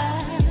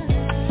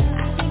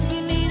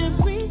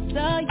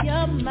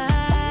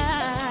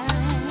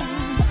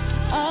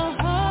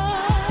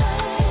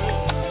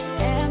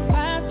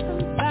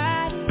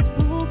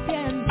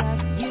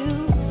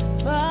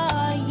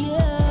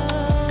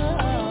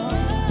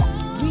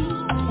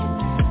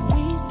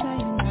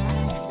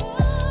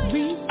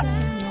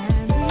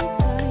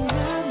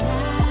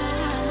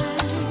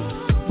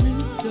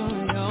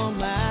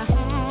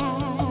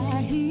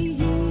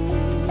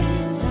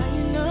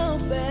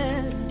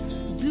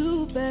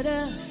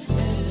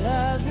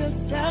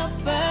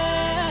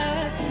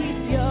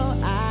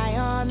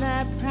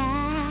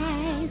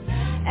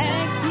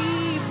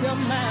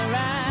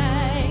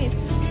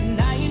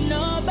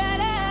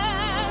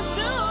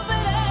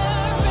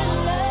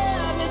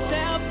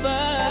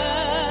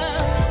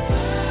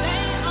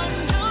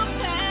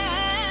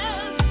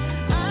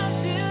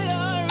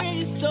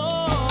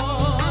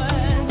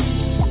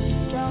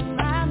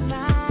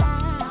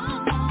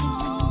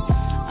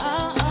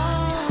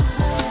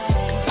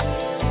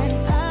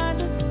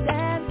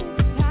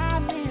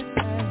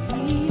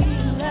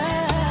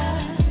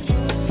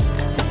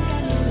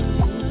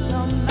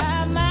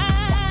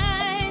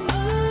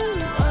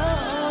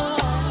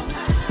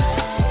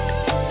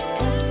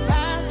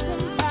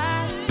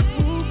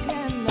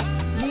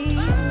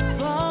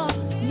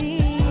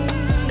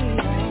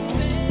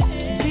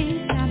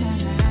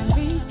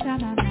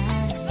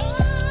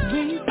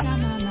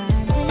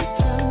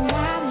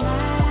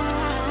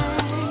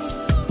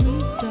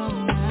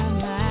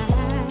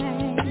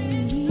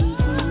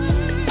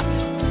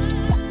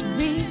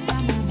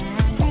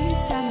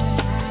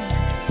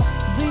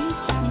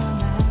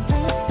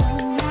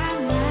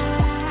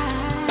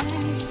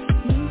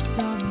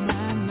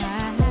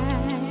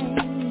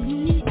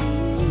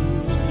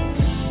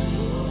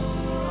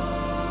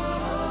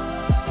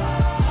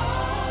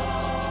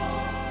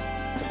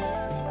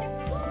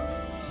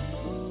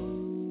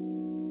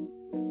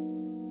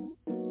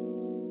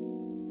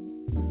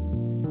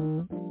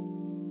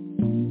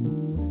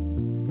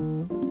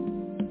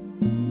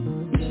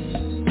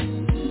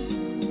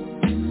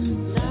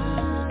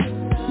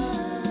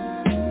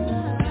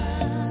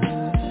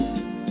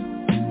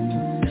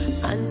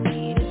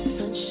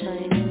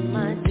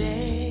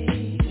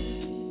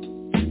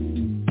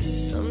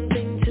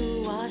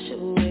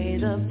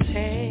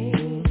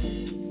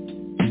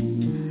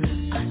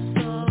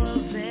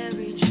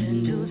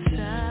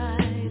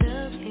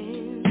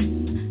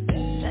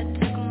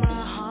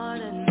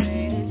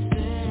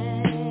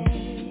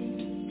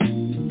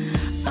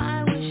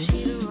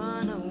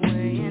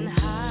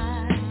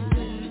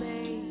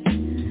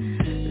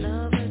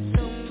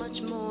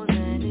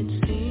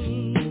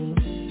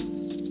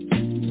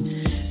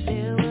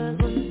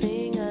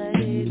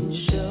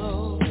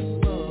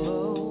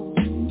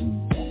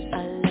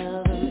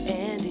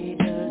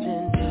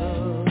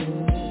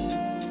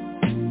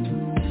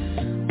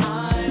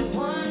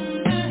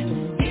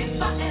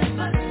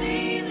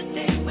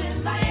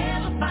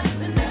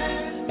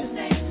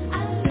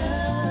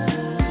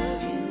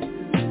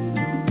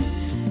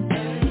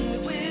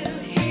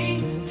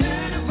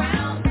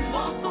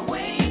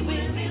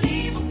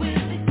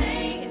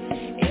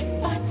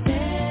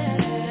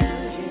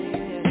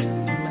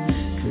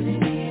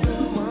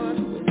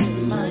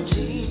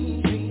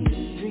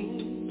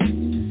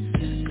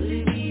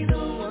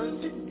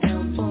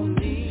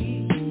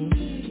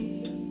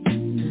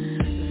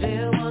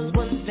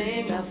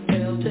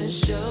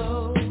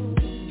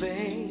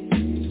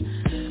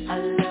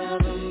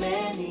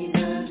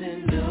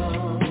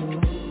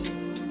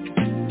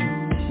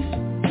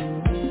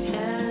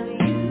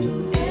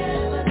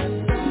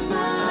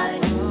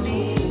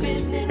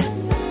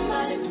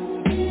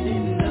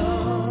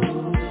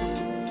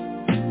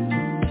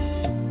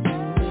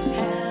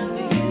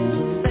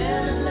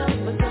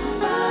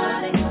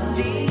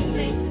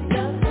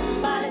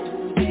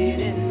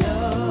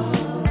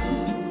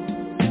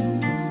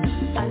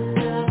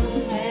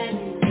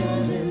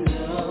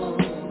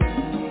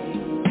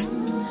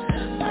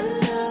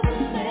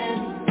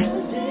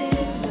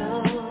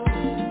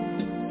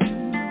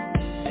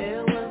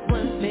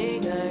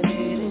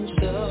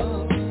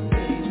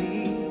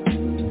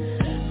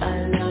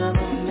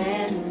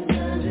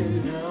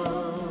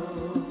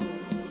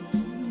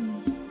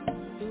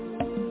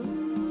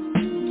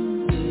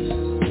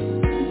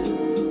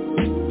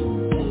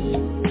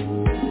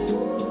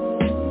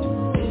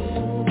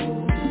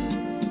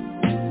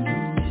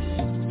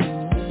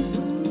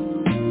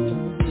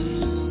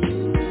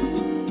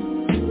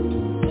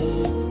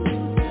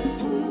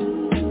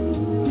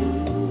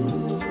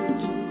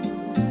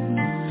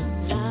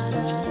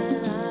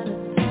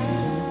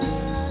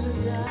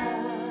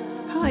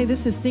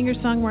 is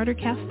singer-songwriter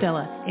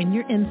Castella, and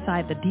you're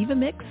inside the Diva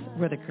Mix,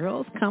 where the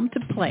girls come to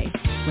play.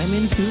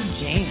 Women Who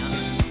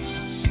Jam.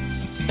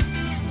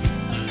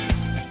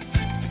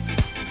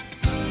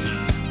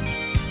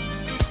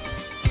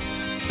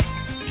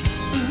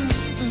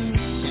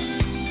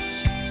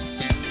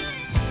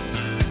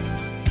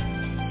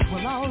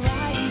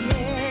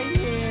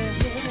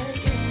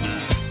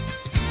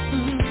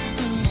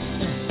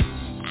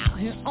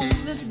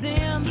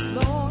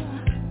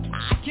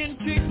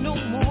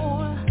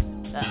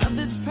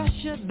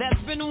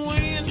 That's been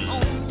weighing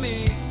on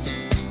me.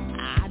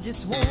 I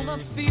just wanna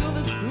feel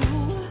the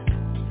groove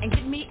and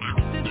get me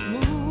out this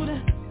mood.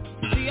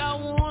 See, I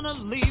wanna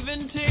leave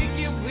and take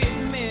you with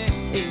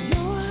me.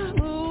 Your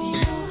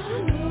mood,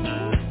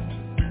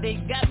 they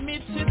got me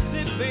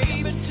tipsy,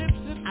 baby.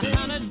 I'm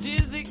kinda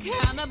dizzy,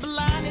 kinda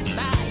blinded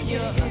by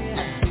you.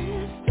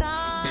 This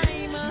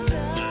time,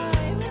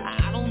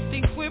 I don't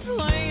think we're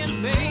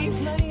playing, babe.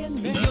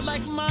 You're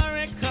like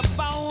my cup, I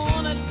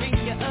wanna drink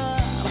you up.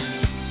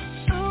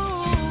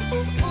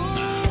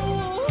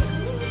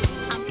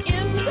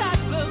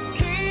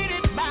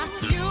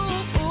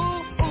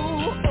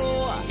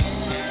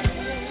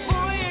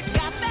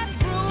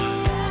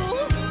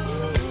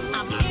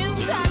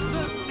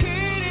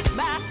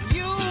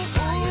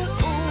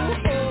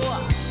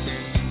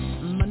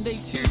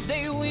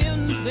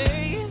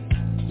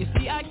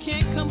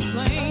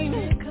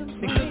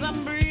 Because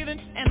I'm breathing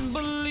and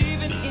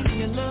believing in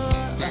your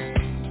love.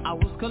 I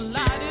was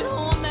collided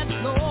on that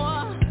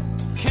floor.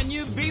 Can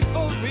you be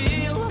for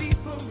real?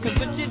 Cause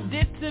what you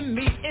did to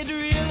me, it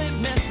really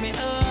messed me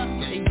up.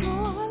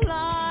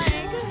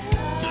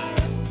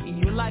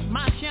 You're like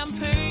my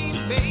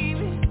champagne,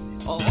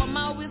 baby, or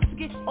my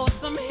whiskey, or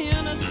some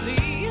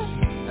Hennessy.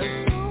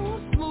 So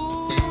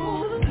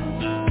smooth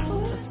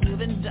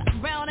and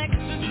brown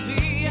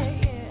ecstasy.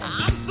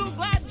 I'm so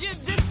glad you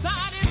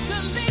decided to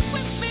leave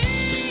with me.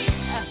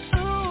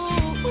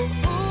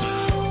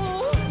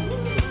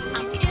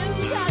 I'm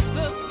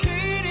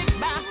intoxicated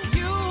by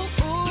you.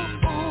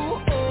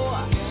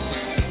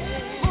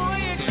 Boy,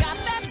 you got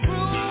that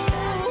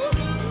groove.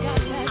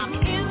 I'm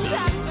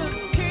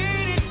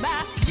intoxicated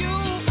by you.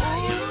 I'm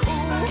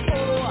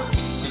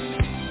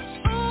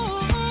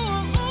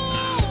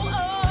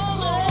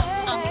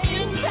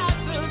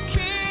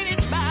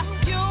intoxicated by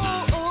you.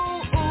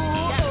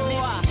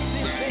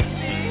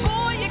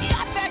 Boy, you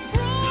got that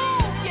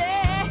groove,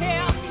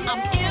 yeah.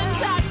 I'm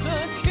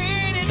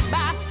intoxicated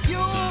by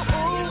you.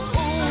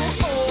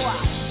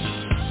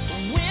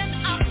 When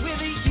I'm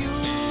with you,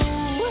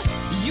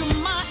 you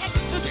my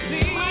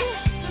ecstasy.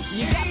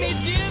 You got me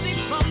dizzy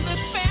from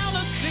this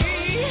fantasy.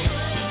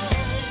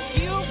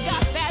 You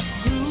got that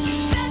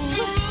groove,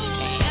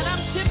 and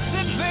I'm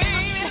tipsy,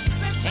 baby,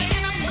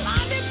 and I'm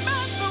blinded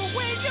by the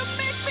way you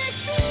make me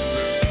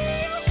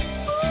feel.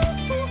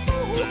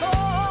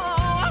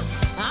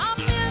 I'm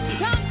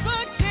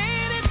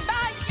intoxicated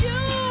by you.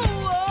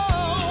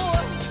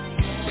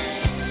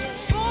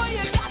 Boy,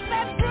 you got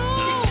that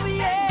groove,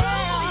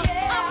 yeah.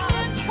 I'm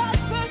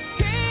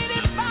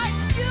intoxicated by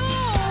you.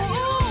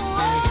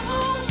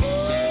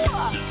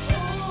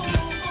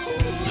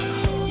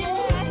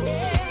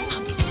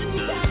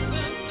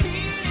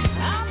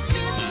 I'm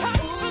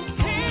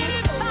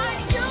intoxicated by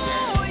you,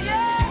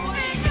 yeah.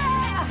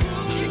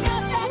 You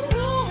got that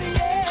groove,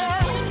 yeah.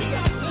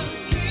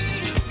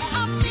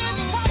 I'm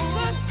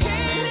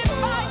intoxicated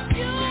by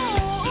you.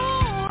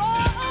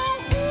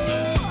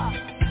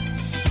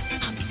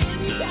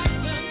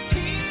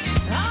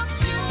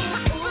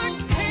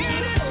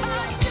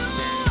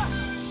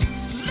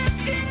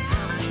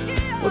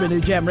 Women Who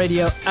Jam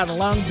Radio out of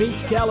Long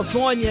Beach,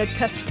 California.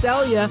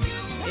 Castelia,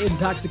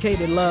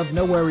 Intoxicated Love,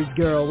 No Worries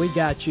Girl, we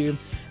got you.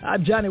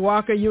 I'm Johnnie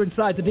Walker. You're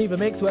inside the Diva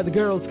Mix, where the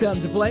girls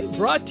come to play.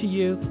 Brought to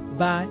you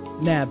by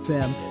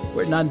NABFEM.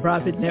 We're a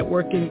nonprofit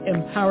networking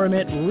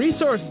empowerment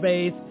resource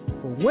base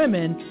for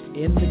women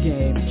in the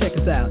game. Check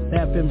us out,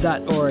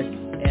 nabfem.org,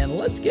 and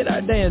let's get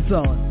our dance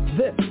on.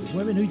 This is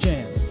Women Who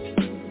Jam.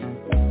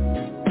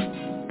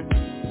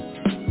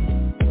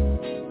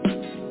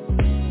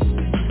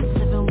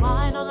 Sipping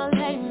wine on a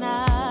late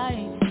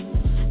night,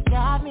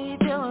 got me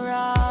feeling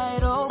right.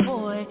 Oh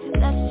boy,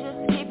 let's just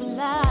keep it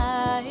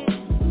light.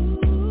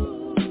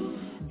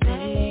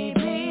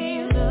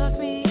 Baby, look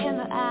me in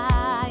the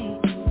eye.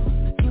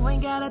 You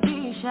ain't gotta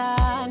be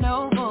shy,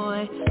 no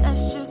boy.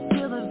 Let's just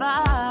feel the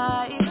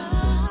vibe.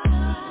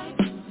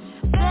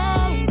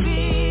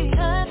 Baby,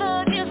 let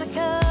the music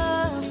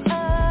come.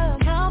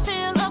 Come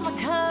fill up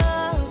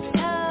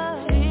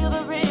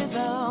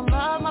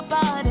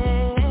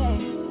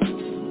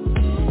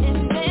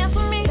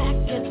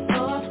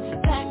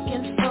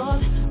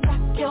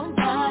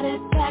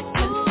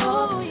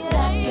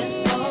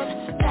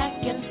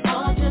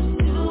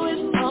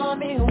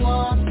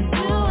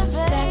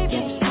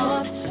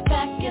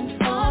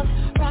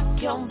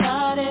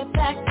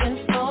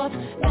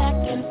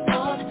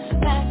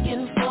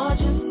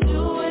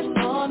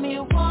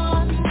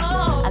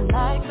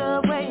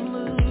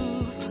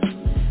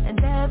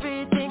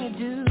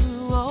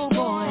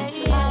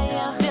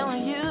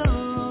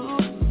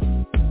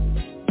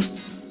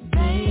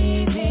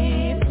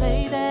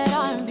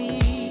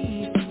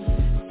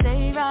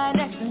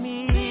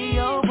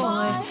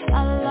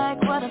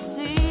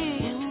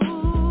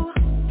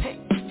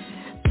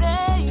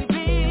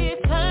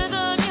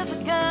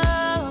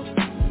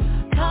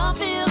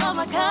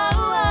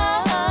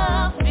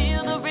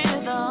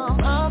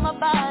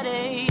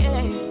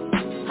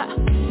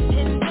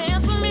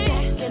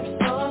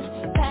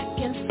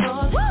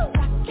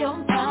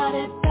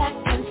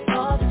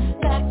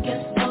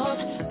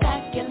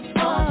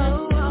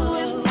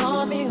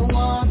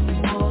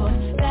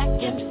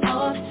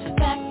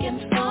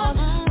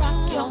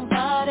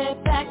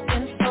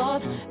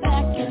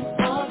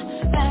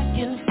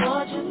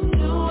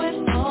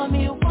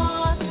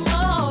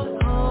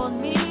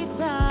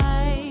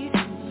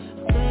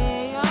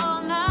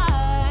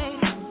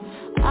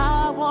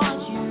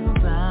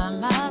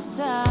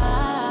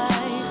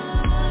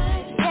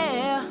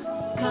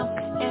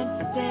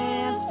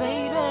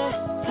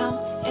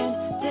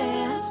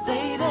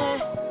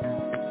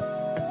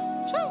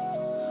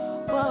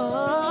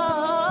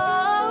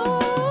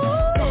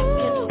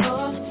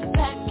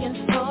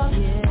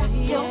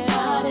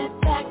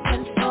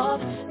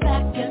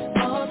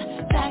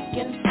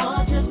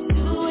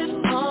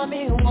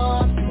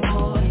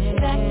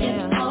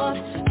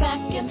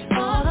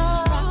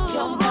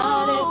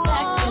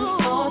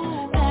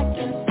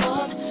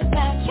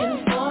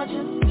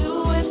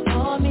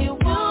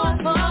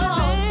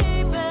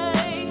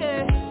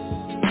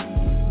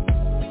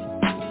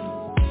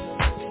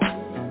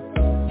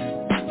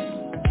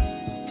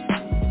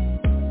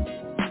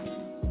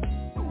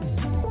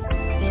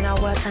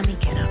Let me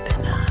get up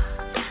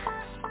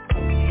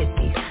and hit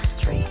these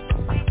streets.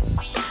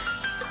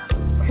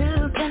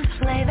 Who can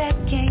play that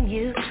game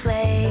you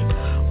play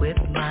with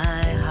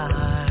my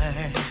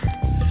heart?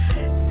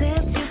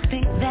 Since you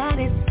think that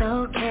it's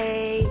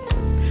okay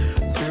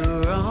to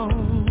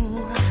roam,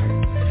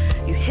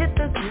 you hit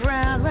the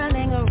ground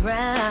running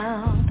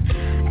around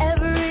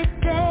every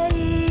day.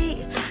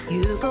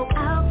 You go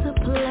out to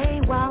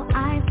play while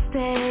I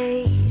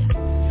stay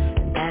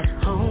at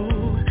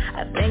home.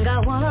 I think I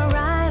wanna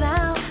ride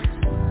out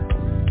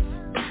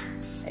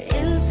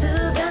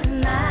into the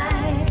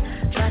night,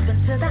 drive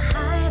into the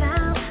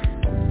hideout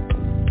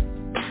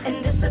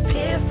and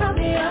disappear from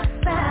your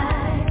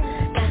side.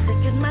 Got to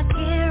get my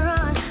gear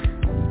on.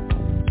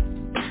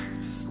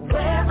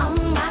 Where on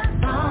my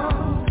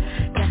phone?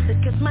 Got to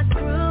get my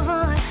groove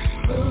on.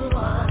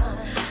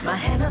 My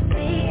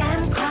Hennessy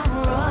and Crown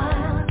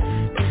Royal.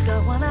 Think I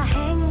wanna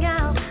hang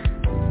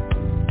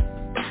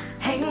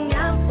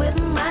out with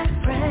my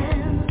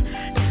friends.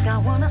 Think I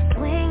wanna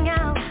swing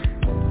out,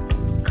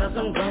 'cause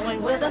I'm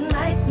going where the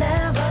night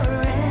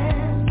never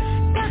ends.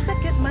 Got to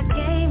get my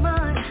game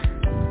on.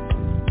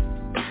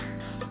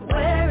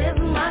 Where is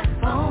my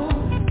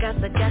phone?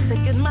 Got to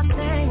get my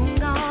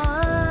thing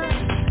on.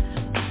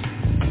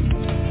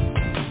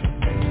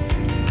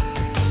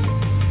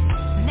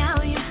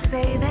 Now you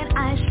say that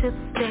I should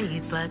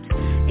stay, but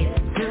it's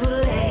too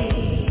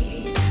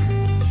late.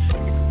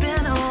 It's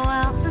been a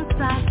while since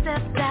I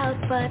stepped out,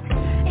 but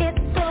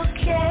it's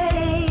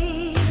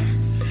okay.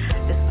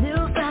 This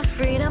newfound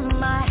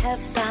freedom I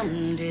have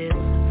found is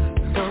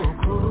so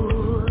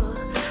cool.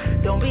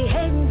 Don't be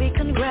hating, be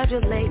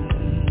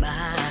congratulating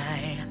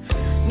my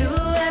new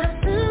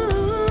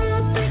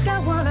attitude. Think I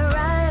wanna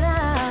ride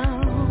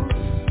out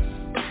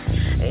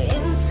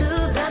into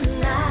the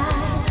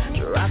night,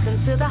 drop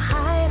into the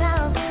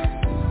hideout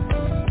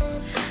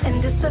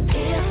and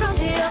disappear from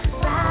the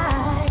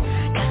upside.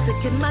 Got to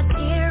get my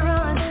gear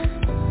on.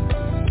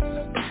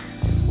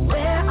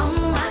 Where on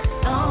my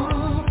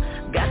phone?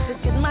 Got to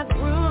get my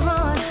groove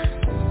on.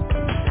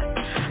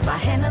 My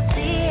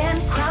Hennessy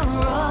and Crown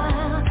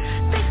Royal.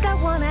 Think I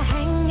wanna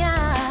hang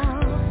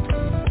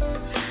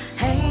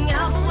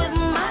out with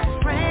my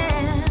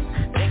friends.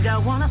 Think I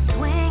wanna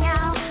swing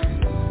out,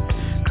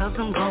 'cause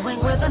I'm going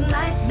where the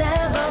night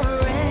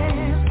never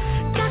ends.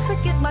 Got to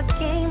get my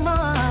game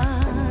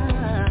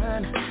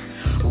on.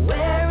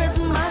 Where is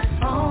my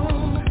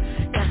phone?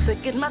 Got to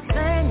get my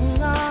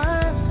thing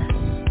on.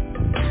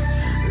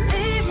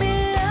 Leave me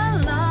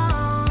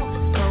alone,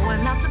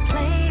 going out to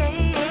play.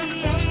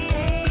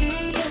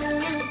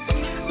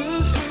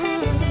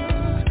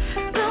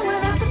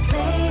 Going out to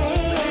play.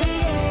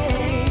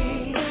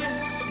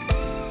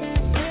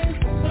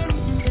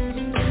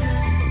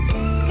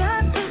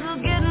 Got to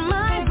get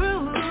my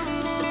groove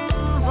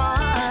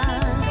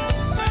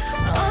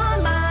on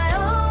my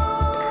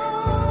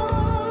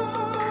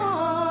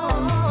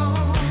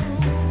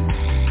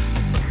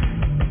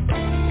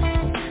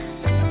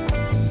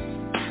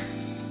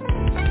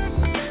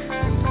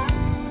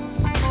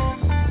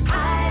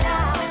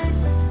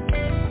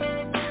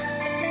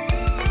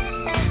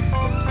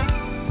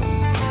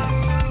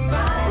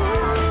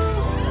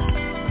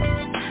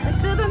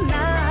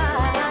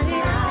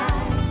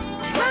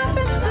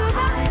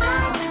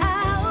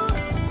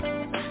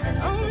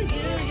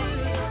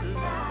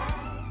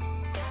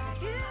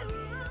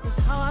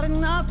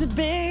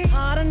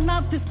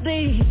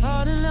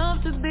Hard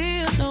enough to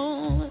be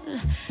alone.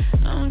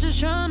 I'm just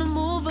trying to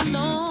move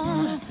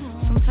along.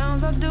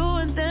 Sometimes I do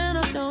and then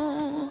I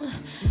don't.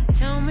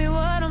 Tell me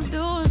what I'm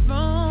doing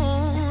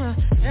wrong.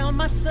 Tell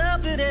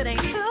myself that it ain't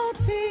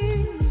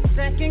healthy.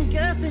 Second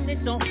guessing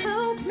it don't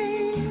help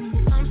me.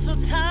 I'm so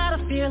tired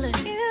of feeling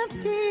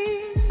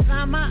empty.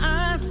 Inside my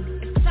eyes,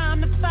 it's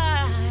time to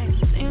fight.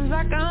 Seems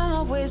like I'm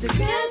always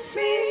against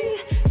me.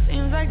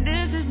 Seems like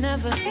this is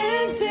never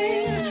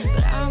ending,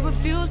 but I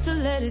refuse to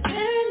let it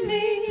end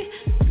me.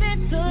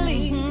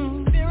 Mentally,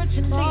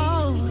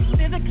 spiritually,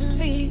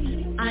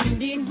 physically, I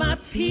need my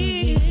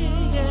peace.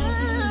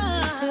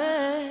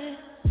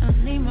 I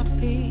need my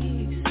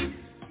peace.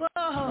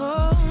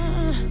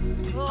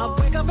 I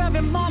wake up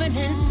every morning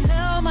and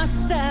tell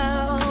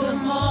myself,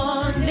 good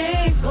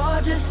morning,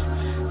 gorgeous.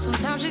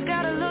 Sometimes you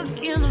gotta look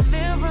in the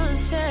mirror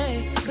and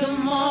say, good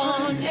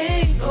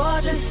morning,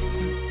 gorgeous.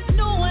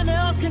 No one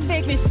else can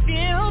make me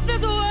feel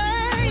this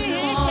way.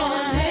 Good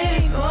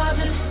morning,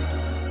 gorgeous.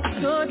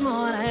 Good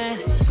morning,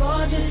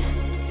 gorgeous.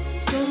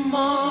 Good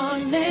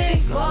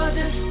morning,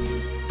 gorgeous.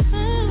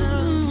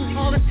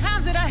 All the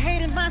times that I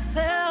hated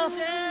myself,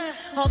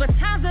 all the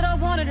times that I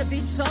wanted to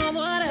be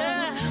someone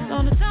else,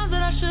 all the times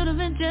that I should have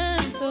been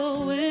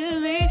gentle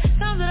with me,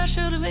 times that I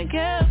should have been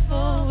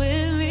careful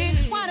with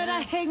me. Why did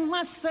I hate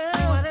myself?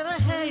 Why did I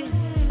hate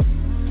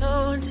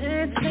so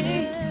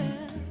intensely?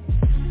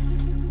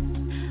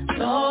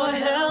 Lord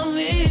help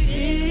me.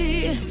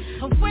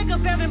 I wake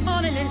up every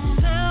morning and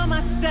tell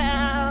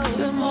myself,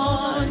 good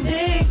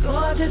morning,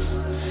 gorgeous.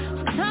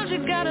 Sometimes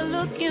you gotta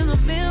look in the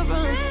mirror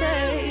and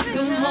say,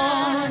 good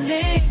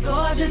morning,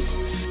 gorgeous.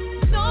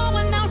 No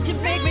one else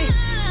can make me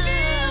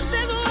feel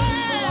this way.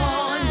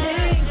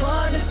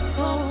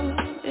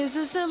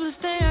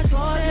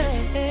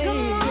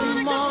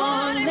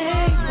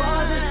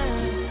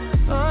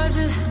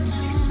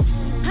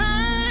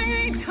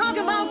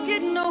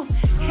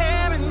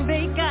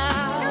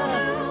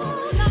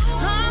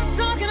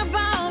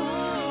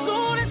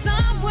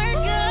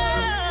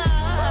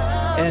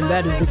 And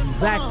that is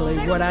exactly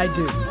what I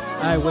do.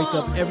 I wake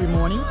up every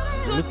morning,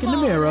 look in the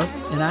mirror,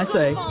 and I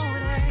say,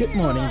 good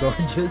morning,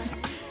 gorgeous.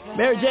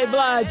 Mary J.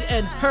 Blige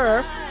and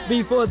Her.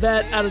 Before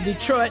that, out of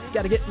Detroit,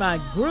 got to get my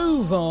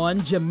groove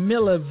on,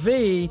 Jamila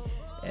V.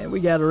 And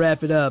we got to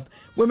wrap it up.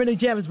 Women Who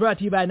Jam is brought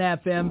to you by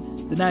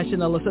NABFEM, the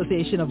National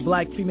Association of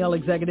Black Female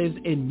Executives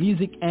in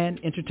Music and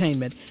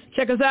Entertainment.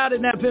 Check us out at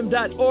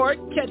nabfem.org.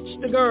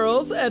 Catch the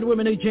girls at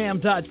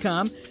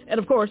womenwhojam.com. And,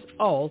 of course,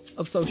 all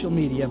of social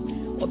media.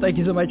 Well, thank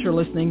you so much for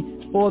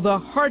listening for the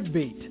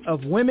heartbeat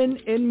of women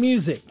in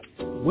music,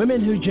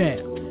 Women Who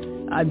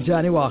Jam. I'm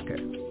Johnnie Walker.